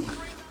king?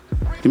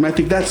 You might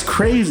think that's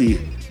crazy.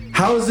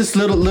 How is this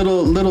little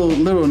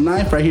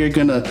knife right here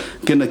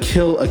gonna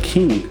kill a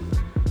king?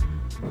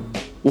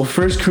 Well,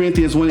 1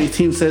 Corinthians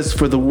 1:18 says,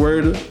 for the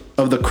word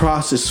of the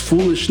cross is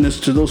foolishness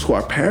to those who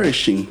are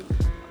perishing,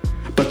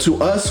 but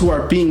to us who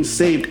are being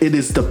saved, it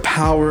is the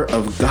power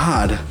of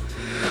God.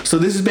 So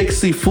this is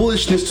basically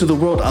foolishness to the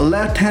world. A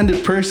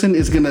left-handed person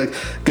is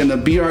gonna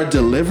be our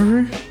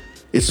deliverer.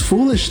 It's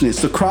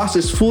foolishness. The cross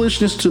is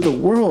foolishness to the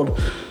world.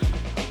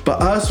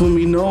 But us, when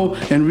we know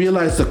and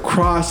realize the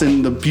cross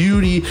and the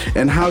beauty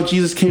and how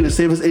Jesus came to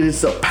save us, it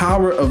is the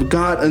power of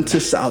God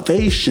unto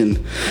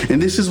salvation. And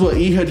this is what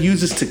Ehud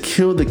uses to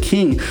kill the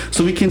king.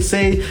 So we can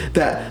say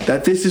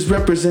that this is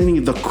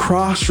representing the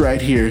cross right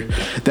here.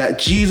 That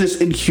Jesus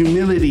in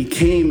humility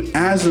came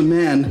as a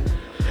man,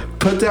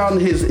 put down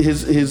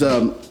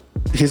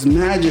his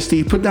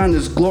majesty, put down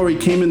his glory,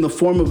 came in the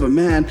form of a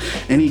man,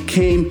 and he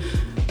came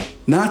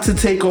not to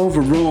take over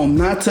Rome,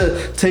 not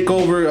to take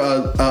over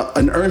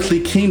an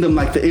earthly kingdom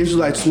like the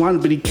Israelites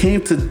wanted, but he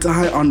came to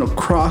die on the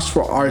cross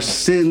for our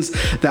sins,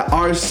 that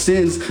our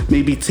sins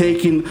may be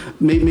taken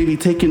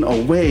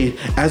away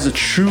as a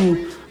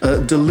true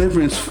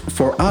deliverance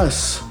for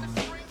us.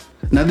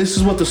 Now, this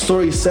is what the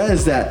story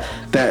says, that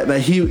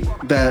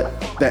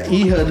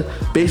Ehud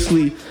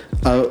basically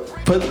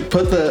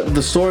put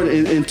the sword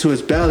into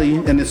his belly,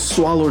 and it's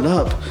swallowed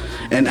up.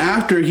 And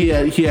after he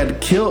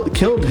had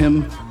killed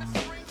him,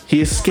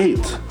 he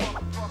escaped.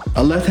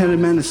 A left-handed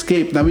man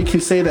escaped. Now we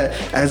can say that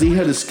as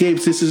Ehud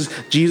escapes, this is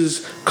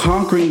Jesus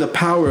conquering the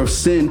power of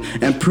sin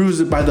and proves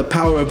it by the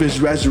power of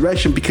his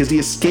resurrection, because he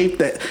escaped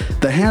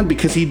the hand,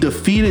 because he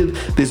defeated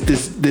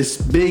this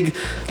big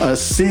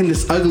sin,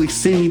 this ugly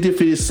sin. He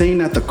defeated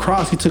Satan at the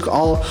cross. He took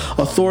all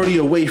authority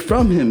away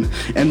from him.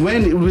 And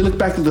when we look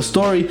back at the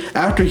story,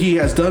 after he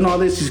has done all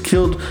this, he's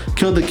killed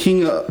the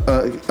king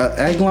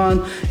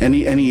Eglon, and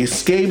he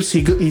escapes.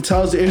 He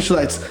tells the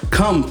Israelites,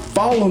 "Come,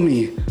 follow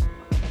me.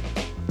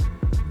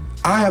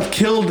 I have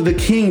killed the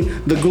king.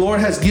 The Lord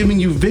has given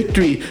you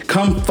victory.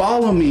 Come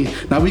follow me."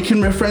 Now we can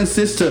reference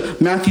this to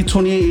Matthew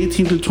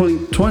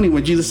 28:18-20,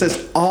 where Jesus says,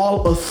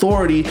 "All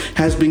authority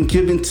has been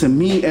given to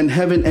me in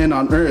heaven and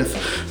on earth.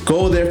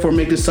 Go therefore,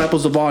 make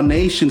disciples of all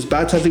nations,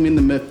 baptizing them in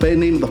the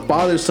name of the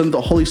Father, Son, and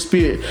the Holy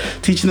Spirit,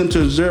 teaching them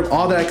to observe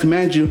all that I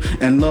command you.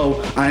 And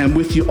lo, I am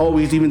with you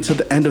always, even to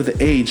the end of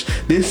the age."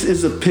 This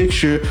is a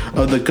picture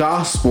of the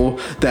gospel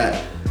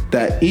that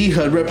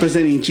Ehud,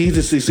 representing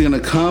Jesus, is going to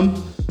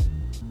come,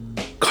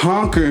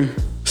 conquer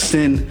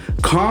sin,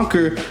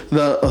 conquer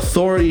the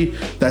authority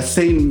that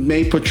Satan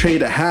may portray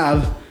to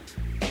have.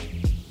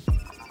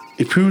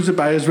 He proves it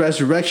by his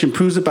resurrection,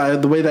 proves it by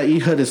the way that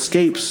Ehud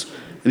escapes.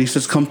 And he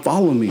says, "Come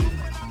follow me.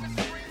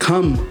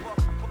 Come."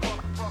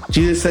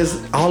 Jesus says,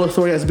 "All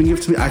authority has been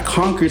given to me. I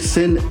conquered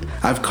sin.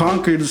 I've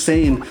conquered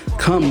Satan.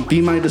 Come,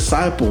 be my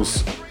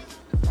disciples."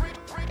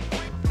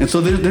 And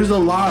so there's a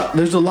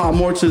lot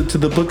more to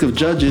the book of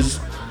Judges.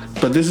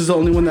 But this is the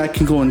only one that I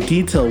can go in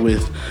detail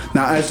with.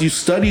 Now, as you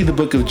study the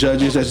book of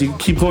Judges, as you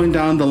keep going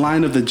down the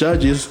line of the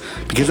judges,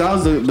 because that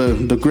was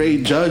the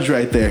great judge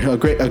right there,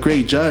 a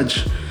great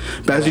judge.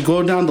 But as you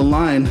go down the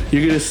line,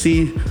 you're going to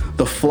see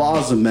the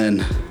flaws of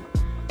men.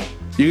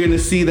 You're going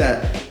to see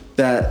that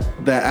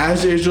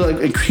as Israel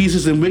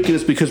increases in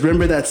wickedness, because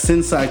remember that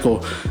sin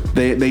cycle.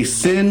 They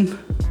sin,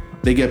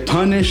 they get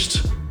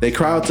punished, they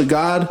cry out to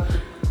God.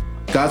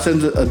 God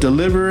sends a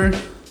deliverer.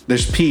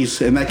 There's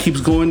peace, and that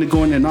keeps going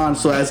and on.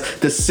 So as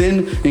the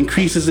sin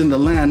increases in the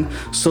land,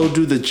 so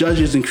do the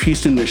judges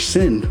increase in their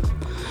sin.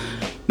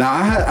 Now,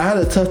 I had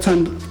a tough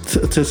time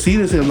to see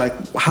this, and like,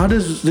 how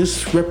does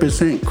this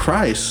represent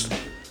Christ?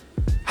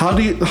 How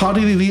do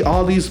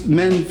all these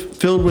men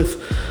filled with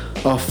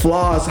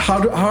flaws,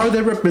 how are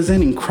they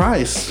representing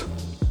Christ?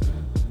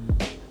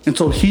 And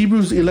so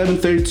Hebrews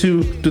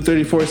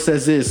 11:32-34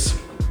 says this.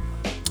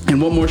 "And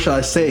what more shall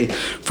I say?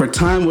 For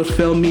time would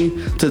fail me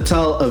to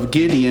tell of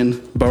Gideon,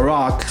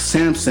 Barak,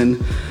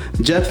 Samson,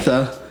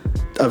 Jephthah,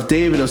 of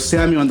David, of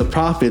Samuel, and the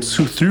prophets,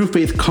 who through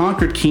faith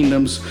conquered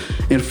kingdoms,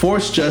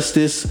 enforced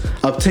justice,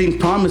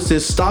 obtained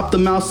promises, stopped the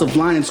mouths of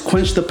lions,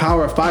 quenched the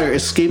power of fire,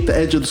 escaped the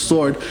edge of the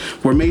sword,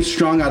 were made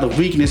strong out of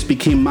weakness,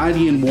 became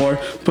mighty in war,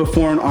 put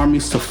foreign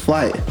armies to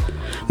flight."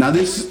 Now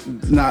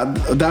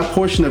that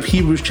portion of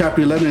Hebrews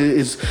chapter 11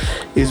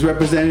 is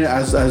represented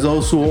as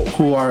those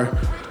who are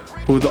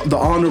the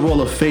honor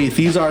roll of faith.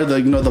 These are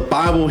the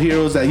Bible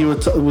heroes that he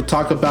would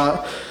talk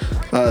about.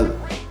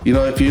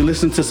 If you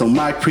listen to some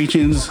mic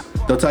preachings,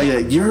 they'll tell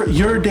you that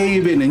you're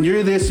David and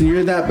you're this and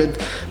you're that.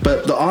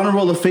 But the honor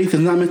roll of faith is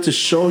not meant to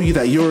show you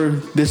that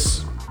you're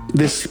this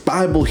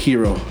Bible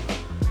hero.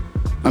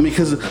 I mean,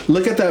 because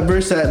look at that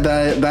verse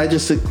that I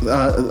just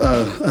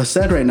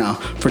said right now.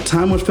 "For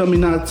time would fail me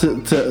not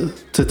to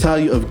tell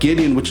you of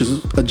Gideon," which is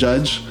a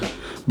judge,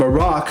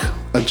 Barak,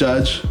 a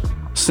judge,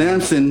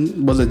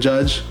 Samson was a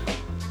judge,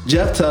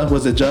 Jephthah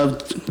was a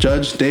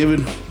judge,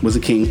 David was a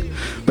king,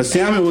 but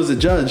Samuel was a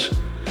judge.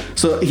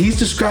 So he's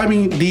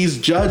describing these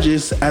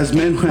judges as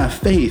men who have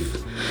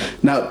faith.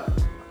 Now,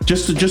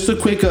 just a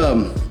quick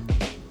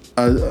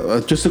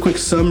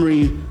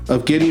summary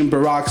of Gideon,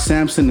 Barak,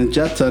 Samson, and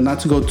Jephthah, not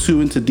to go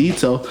too into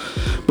detail,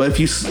 but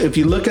if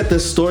you look at the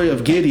story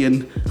of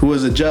Gideon, who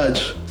was a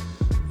judge,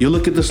 you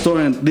look at the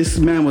story, and this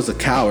man was a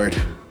coward.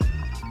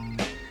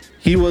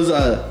 He was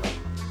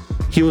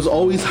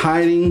always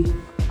hiding.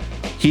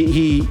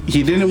 He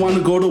didn't want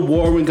to go to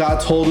war when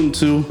God told him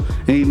to,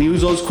 and he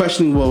was always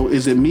questioning, well,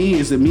 is it me?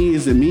 Is it me?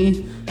 Is it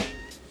me?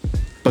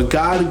 But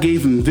God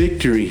gave him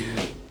victory.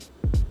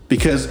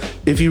 Because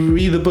if you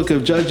read the book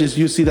of Judges,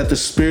 you see that the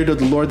Spirit of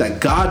the Lord, that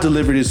God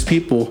delivered his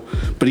people,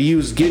 but he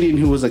used Gideon,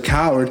 who was a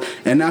coward,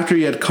 and after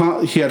he had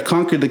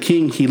conquered the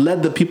king, he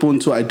led the people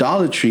into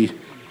idolatry,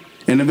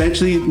 and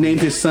eventually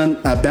named his son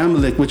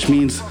Abimelech, which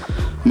means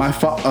my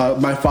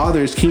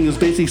father is king. He was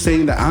basically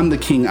saying that I'm the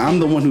king, I'm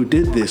the one who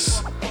did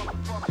this.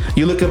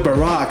 You look at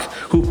Barak,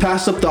 who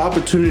passed up the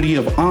opportunity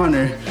of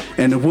honor,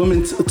 and a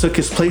woman took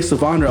his place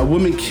of honor. A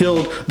woman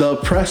killed the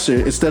oppressor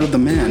instead of the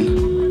man.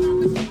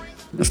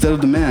 instead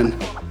of the man.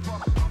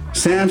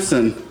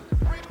 Samson,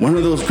 one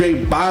of those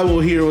great Bible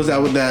heroes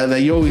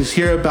that you always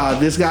hear about.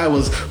 This guy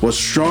was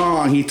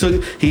strong. He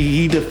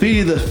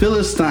defeated the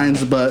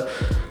Philistines, but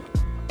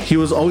he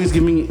was always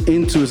giving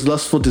into his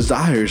lustful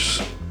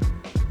desires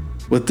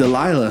with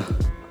Delilah.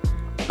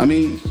 I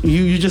mean,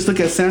 you just look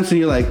at Samson,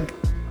 you're like,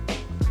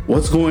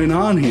 what's going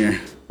on here?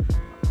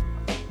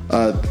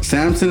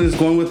 Samson is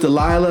going with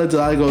Delilah.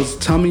 Delilah goes,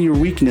 tell me your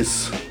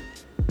weakness.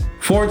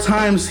 4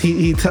 times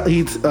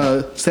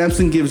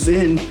Samson gives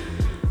in,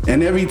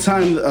 and every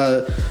time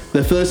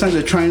the Philistines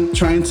are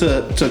trying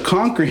to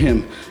conquer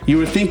him. You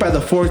would think by the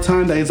 4th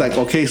time that he's like,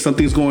 okay,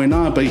 something's going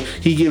on, but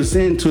he gives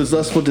in to his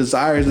lustful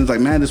desires and it's like,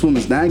 man, this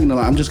woman's nagging a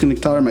lot. I'm just gonna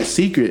tell her my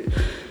secret.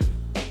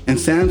 And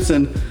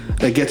Samson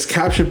gets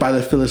captured by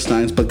the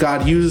Philistines, but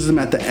God uses him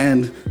at the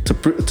end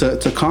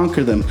to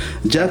conquer them.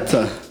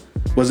 Jephthah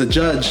was a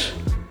judge,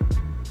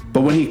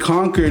 but when he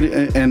conquered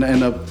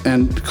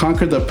and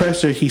conquered the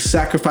oppressor, he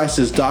sacrificed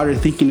his daughter,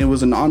 thinking it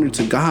was an honor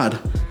to God.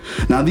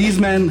 Now these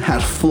men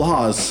had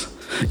flaws,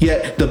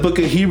 yet the book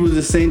of Hebrews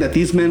is saying that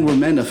these men were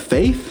men of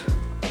faith.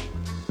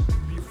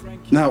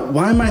 Now,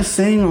 why am I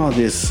saying all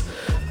this?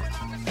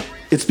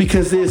 It's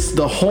because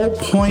the whole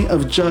point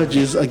of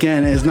Judges,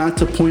 again, is not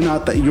to point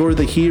out that you're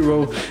the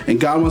hero and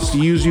God wants to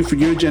use you for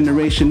your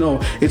generation. No,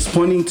 it's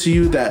pointing to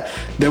you that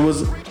there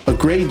was a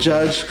great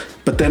judge,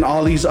 but then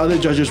all these other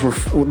judges were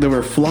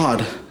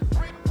flawed.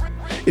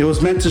 It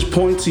was meant to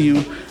point to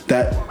you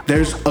that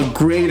there's a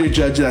greater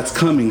judge that's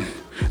coming.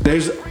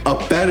 There's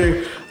a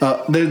better,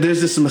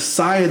 there's this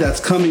Messiah that's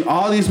coming.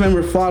 All these men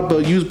were flawed,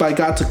 but used by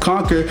God to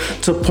conquer,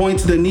 to point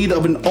to the need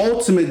of an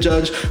ultimate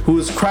judge who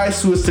is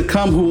Christ, who is to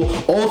come, who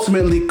will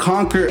ultimately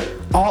conquer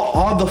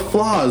all the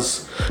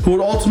flaws, who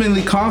would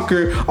ultimately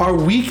conquer our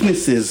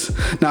weaknesses.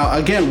 Now,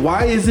 again,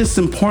 why is this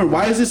important?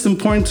 Why is this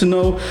important to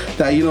know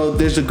that,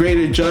 there's a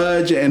greater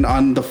judge and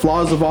on the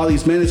flaws of all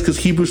these men? It's because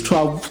Hebrews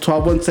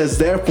 12:1 says,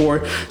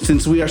 therefore,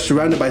 since we are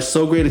surrounded by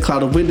so great a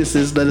cloud of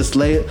witnesses, let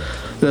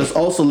us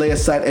also lay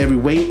aside every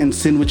weight and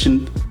sin which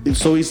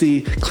so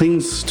easily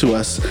clings to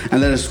us,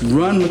 and let us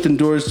run with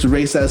endurance the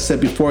race that is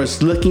set before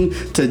us, looking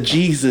to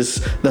Jesus,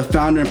 the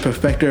founder and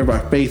perfecter of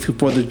our faith, who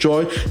for the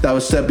joy that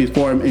was set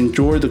before him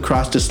endured the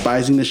cross,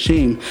 despising the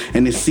shame,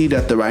 and is seated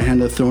at the right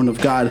hand of the throne of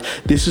God.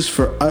 This is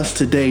for us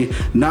today,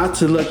 not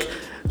to look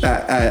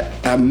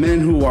at men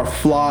who are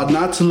flawed,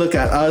 not to look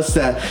at us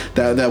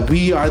that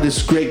we are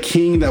this great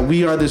king, that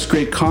we are this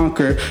great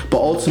conqueror, but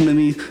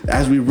ultimately,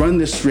 as we run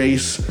this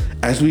race,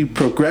 as we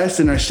progress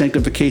in our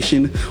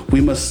sanctification, we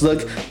must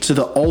look to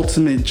the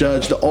ultimate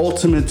judge, the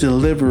ultimate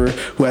deliverer,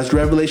 who, as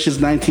Revelation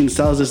 19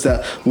 tells us,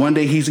 that one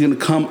day he's going to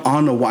come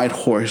on a white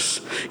horse.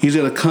 He's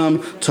going to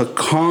come to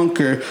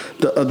conquer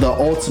the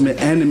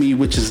ultimate enemy,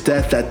 which is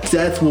death. That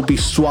death will be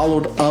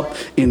swallowed up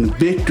in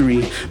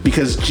victory,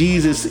 because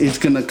Jesus is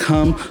going to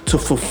come to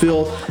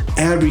fulfill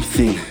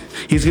everything.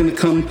 He's going to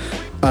come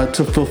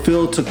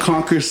to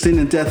conquer sin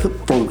and death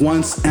for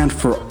once and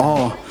for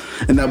all.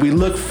 And that we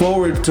look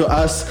forward to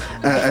us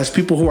as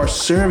people who are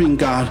serving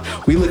God.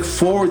 We look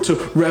forward to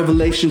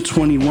Revelation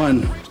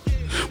 21,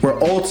 where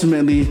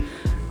ultimately,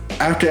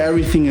 after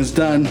everything is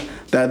done,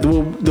 that there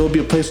will be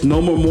a place,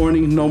 no more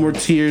mourning, no more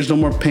tears, no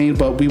more pain,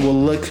 but we will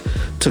look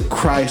to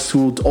Christ,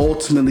 who will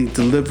ultimately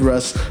deliver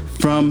us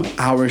from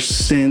our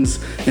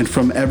sins and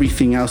from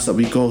everything else that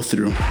we go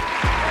through.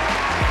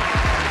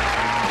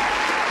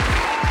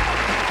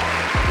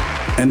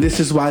 And this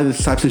is why the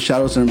types and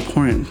shadows are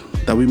important,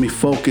 that we may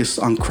focus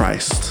on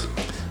Christ.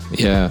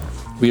 Yeah,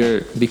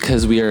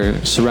 because we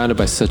are surrounded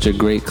by such a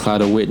great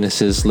cloud of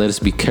witnesses. Let us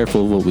be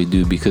careful of what we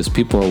do, because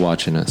people are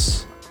watching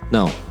us.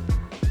 No,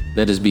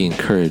 let us be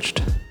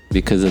encouraged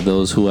because of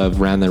those who have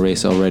ran the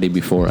race already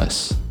before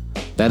us.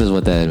 That is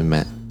what that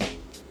meant.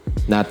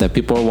 Not that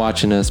people are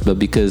watching us, but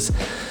because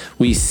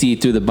we see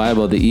through the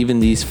Bible that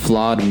even these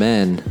flawed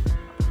men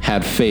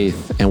had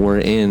faith and were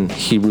in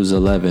Hebrews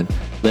 11.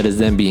 Let us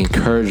then be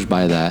encouraged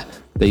by that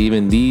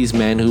even these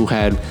men who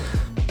had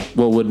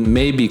what would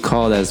maybe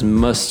called as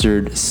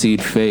mustard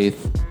seed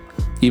faith,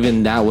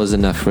 even that was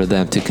enough for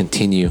them to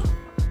continue.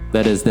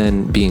 Let us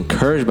then be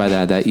encouraged by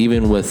that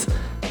even with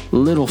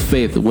little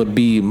faith would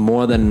be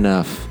more than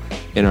enough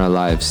in our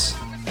lives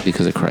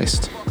because of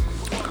Christ.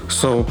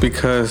 So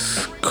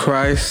because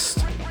Christ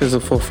is the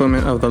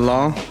fulfillment of the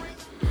law,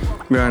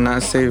 we are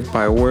not saved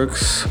by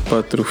works,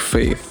 but through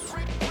faith.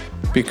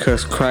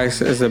 Because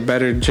Christ is a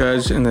better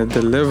judge and a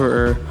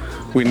deliverer,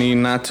 we need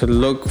not to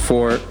look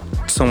for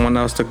someone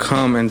else to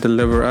come and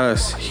deliver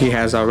us. He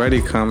has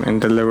already come and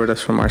delivered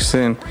us from our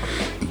sin.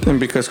 And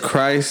because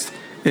Christ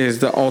is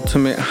the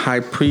ultimate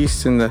high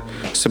priest and the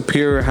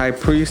superior high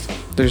priest,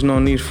 there's no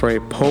need for a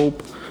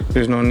pope.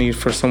 There's no need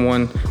for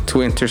someone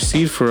to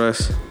intercede for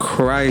us.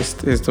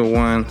 Christ is the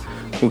one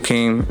who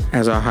came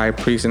as our high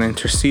priest and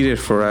interceded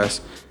for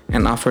us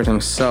and offered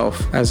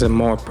himself as a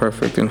more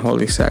perfect and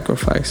holy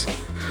sacrifice.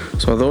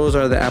 So those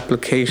are the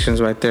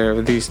applications right there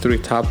of these 3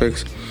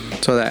 topics,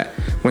 so that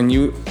when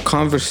you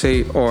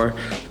conversate or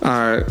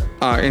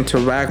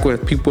interact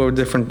with people of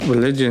different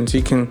religions,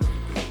 you can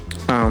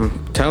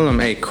tell them,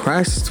 hey,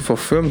 Christ is to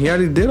fulfill. He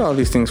already did all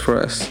these things for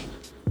us.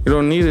 You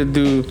don't need to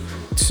do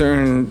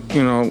certain,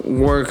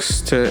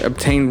 works to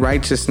obtain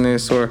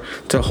righteousness or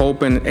to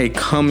hope in a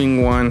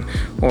coming one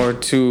or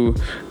to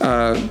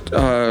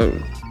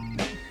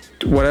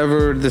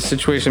whatever the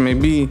situation may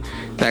be,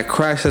 that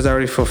Christ has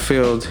already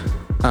fulfilled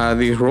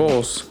these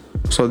roles.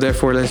 So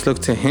therefore, let's look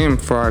to him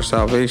for our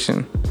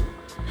salvation.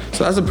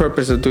 So that's the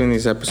purpose of doing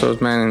these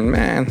episodes, man. And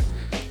man,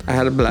 I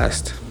had a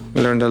blast.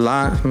 We learned a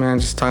lot, man,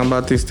 just talking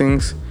about these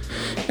things.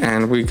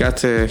 And we got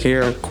to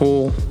hear a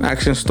cool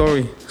action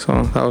story.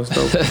 So that was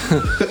dope.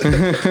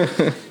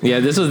 Yeah,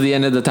 this was the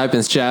end of the Type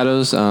in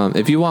Shadows.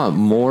 If you want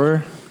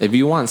more, if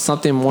you want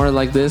something more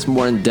like this,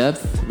 more in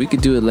depth, we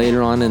could do it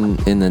later on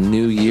in the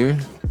new year,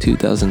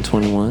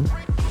 2021.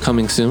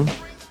 Coming soon.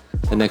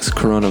 The next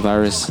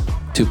coronavirus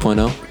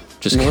 2.0.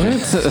 Just kidding.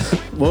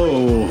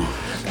 Whoa.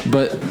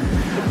 But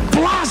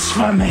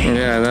Blasphemy!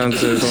 Yeah,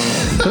 that's it.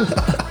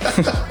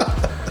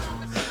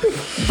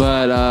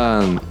 But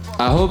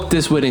I hope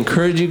this would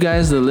encourage you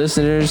guys, the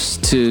listeners,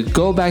 to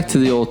go back to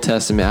the Old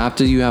Testament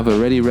after you have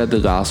already read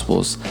the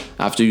Gospels,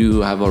 after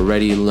you have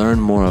already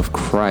learned more of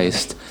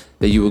Christ,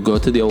 that you would go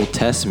to the Old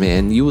Testament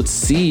and you would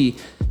see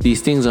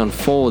these things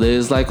unfold. It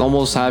is like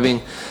almost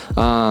having,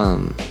 I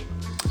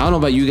don't know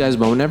about you guys,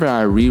 but whenever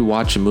I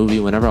rewatch a movie,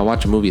 whenever I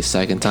watch a movie a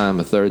second time,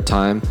 a third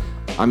time,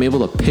 I'm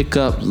able to pick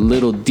up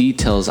little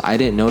details I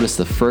didn't notice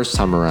the first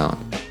time around,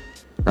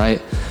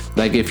 right?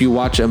 Like if you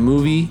watch a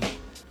movie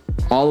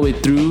all the way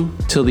through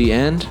till the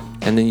end,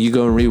 and then you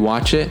go and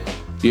rewatch it,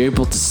 you're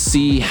able to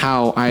see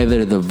how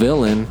either the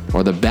villain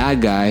or the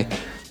bad guy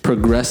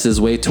progressed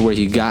his way to where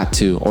he got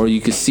to, or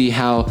you could see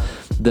how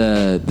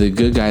the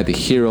good guy, the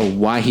hero,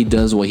 why he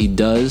does what he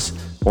does,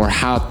 or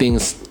how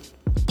things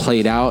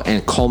played out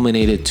and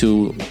culminated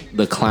to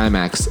the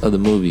climax of the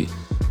movie.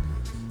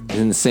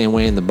 In the same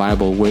way in the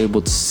Bible, we're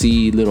able to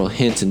see little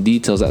hints and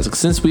details.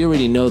 Since we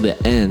already know the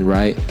end,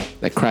 right?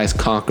 That Christ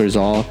conquers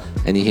all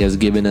and he has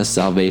given us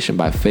salvation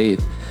by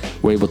faith.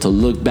 We're able to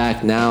look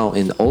back now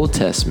in the Old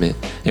Testament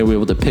and we're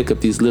able to pick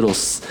up these little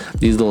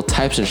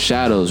types and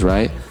shadows,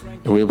 right?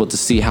 And we're able to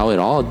see how it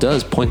all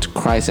does point to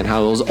Christ and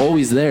how it was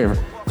always there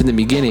from the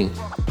beginning,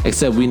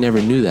 except we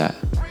never knew that.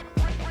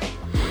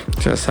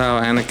 Just how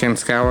Anakin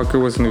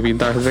Skywalker was going to be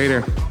Darth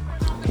Vader.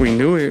 We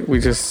knew it. We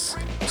just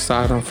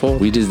saw it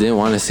unfold. We just didn't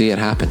want to see it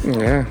happen.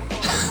 Yeah.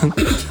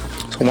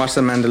 So watch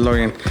The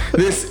Mandalorian.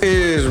 This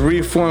is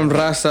Reformed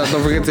Raza.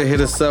 Don't forget to hit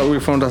us up,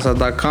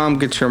 reformedraza.com.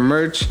 Get your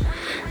merch.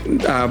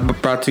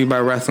 Brought to you by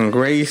Wrath and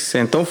Grace.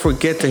 And don't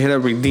forget to hit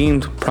up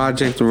Redeemed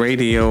Project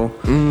Radio.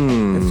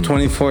 It's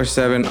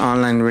 24/7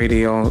 online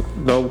radio.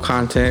 Dope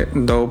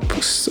content, dope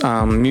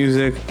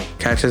music.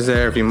 Catch us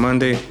there every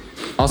Monday.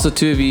 Also,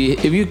 too,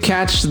 if you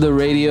catch the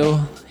radio,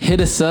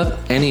 hit us up.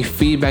 Any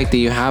feedback that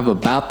you have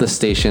about the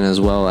station, as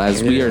well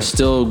as we are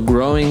still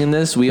growing in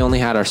this. We only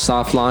had our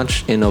soft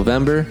launch in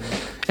November,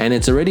 and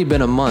it's already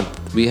been a month.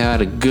 We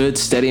had a good,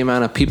 steady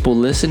amount of people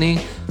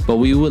listening, but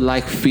we would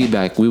like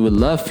feedback. We would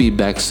love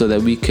feedback so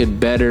that we could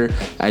better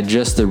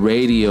adjust the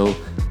radio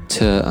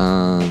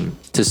to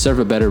serve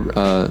a better,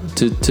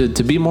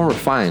 to be more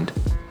refined.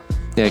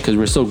 Yeah, because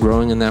we're still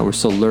growing in that. We're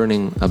still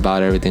learning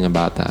about everything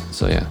about that.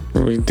 So, yeah.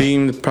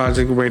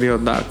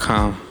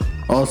 RedeemedProjectRadio.com.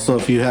 Also,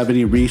 if you have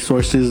any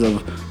resources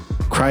of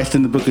Christ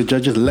in the Book of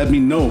Judges, let me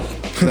know.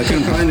 Because I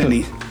couldn't find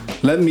any.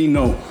 Let me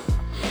know.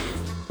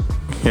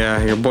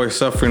 Yeah, your boy's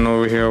suffering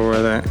over here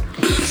over that.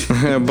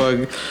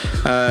 But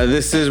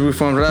this is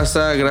Reformed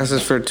Raza.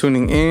 Gracias for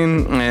tuning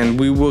in. And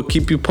we will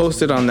keep you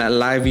posted on that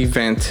live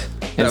event.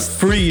 That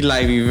free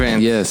live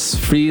event. Yes,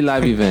 free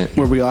live event.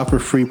 Where we offer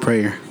free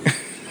prayer.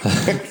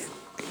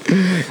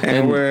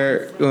 And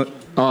we're...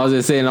 I was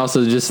going to say, and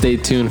also just stay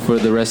tuned for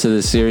the rest of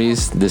the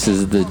series. This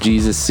is the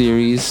Jesus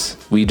series.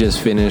 We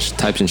just finished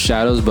Types and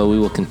Shadows, but we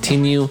will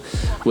continue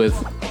with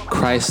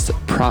Christ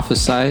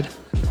Prophesied.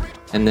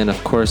 And then,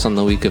 of course, on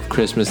the week of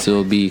Christmas, it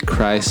will be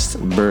Christ's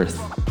birth.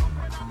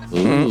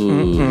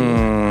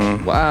 Ooh.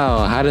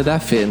 Wow, how did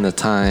that fit in the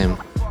time?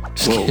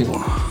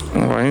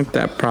 Whoa. Ain't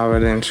that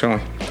providential?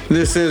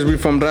 This is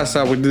Reformed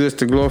Raza. We do this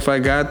to glorify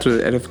God through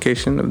the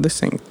edification of the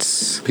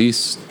saints.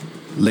 Peace.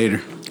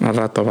 Later. Al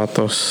rato,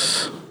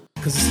 vatos.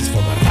 Because this is for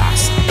the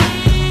raza.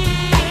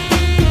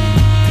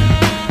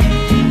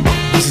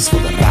 This is for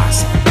the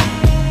raza.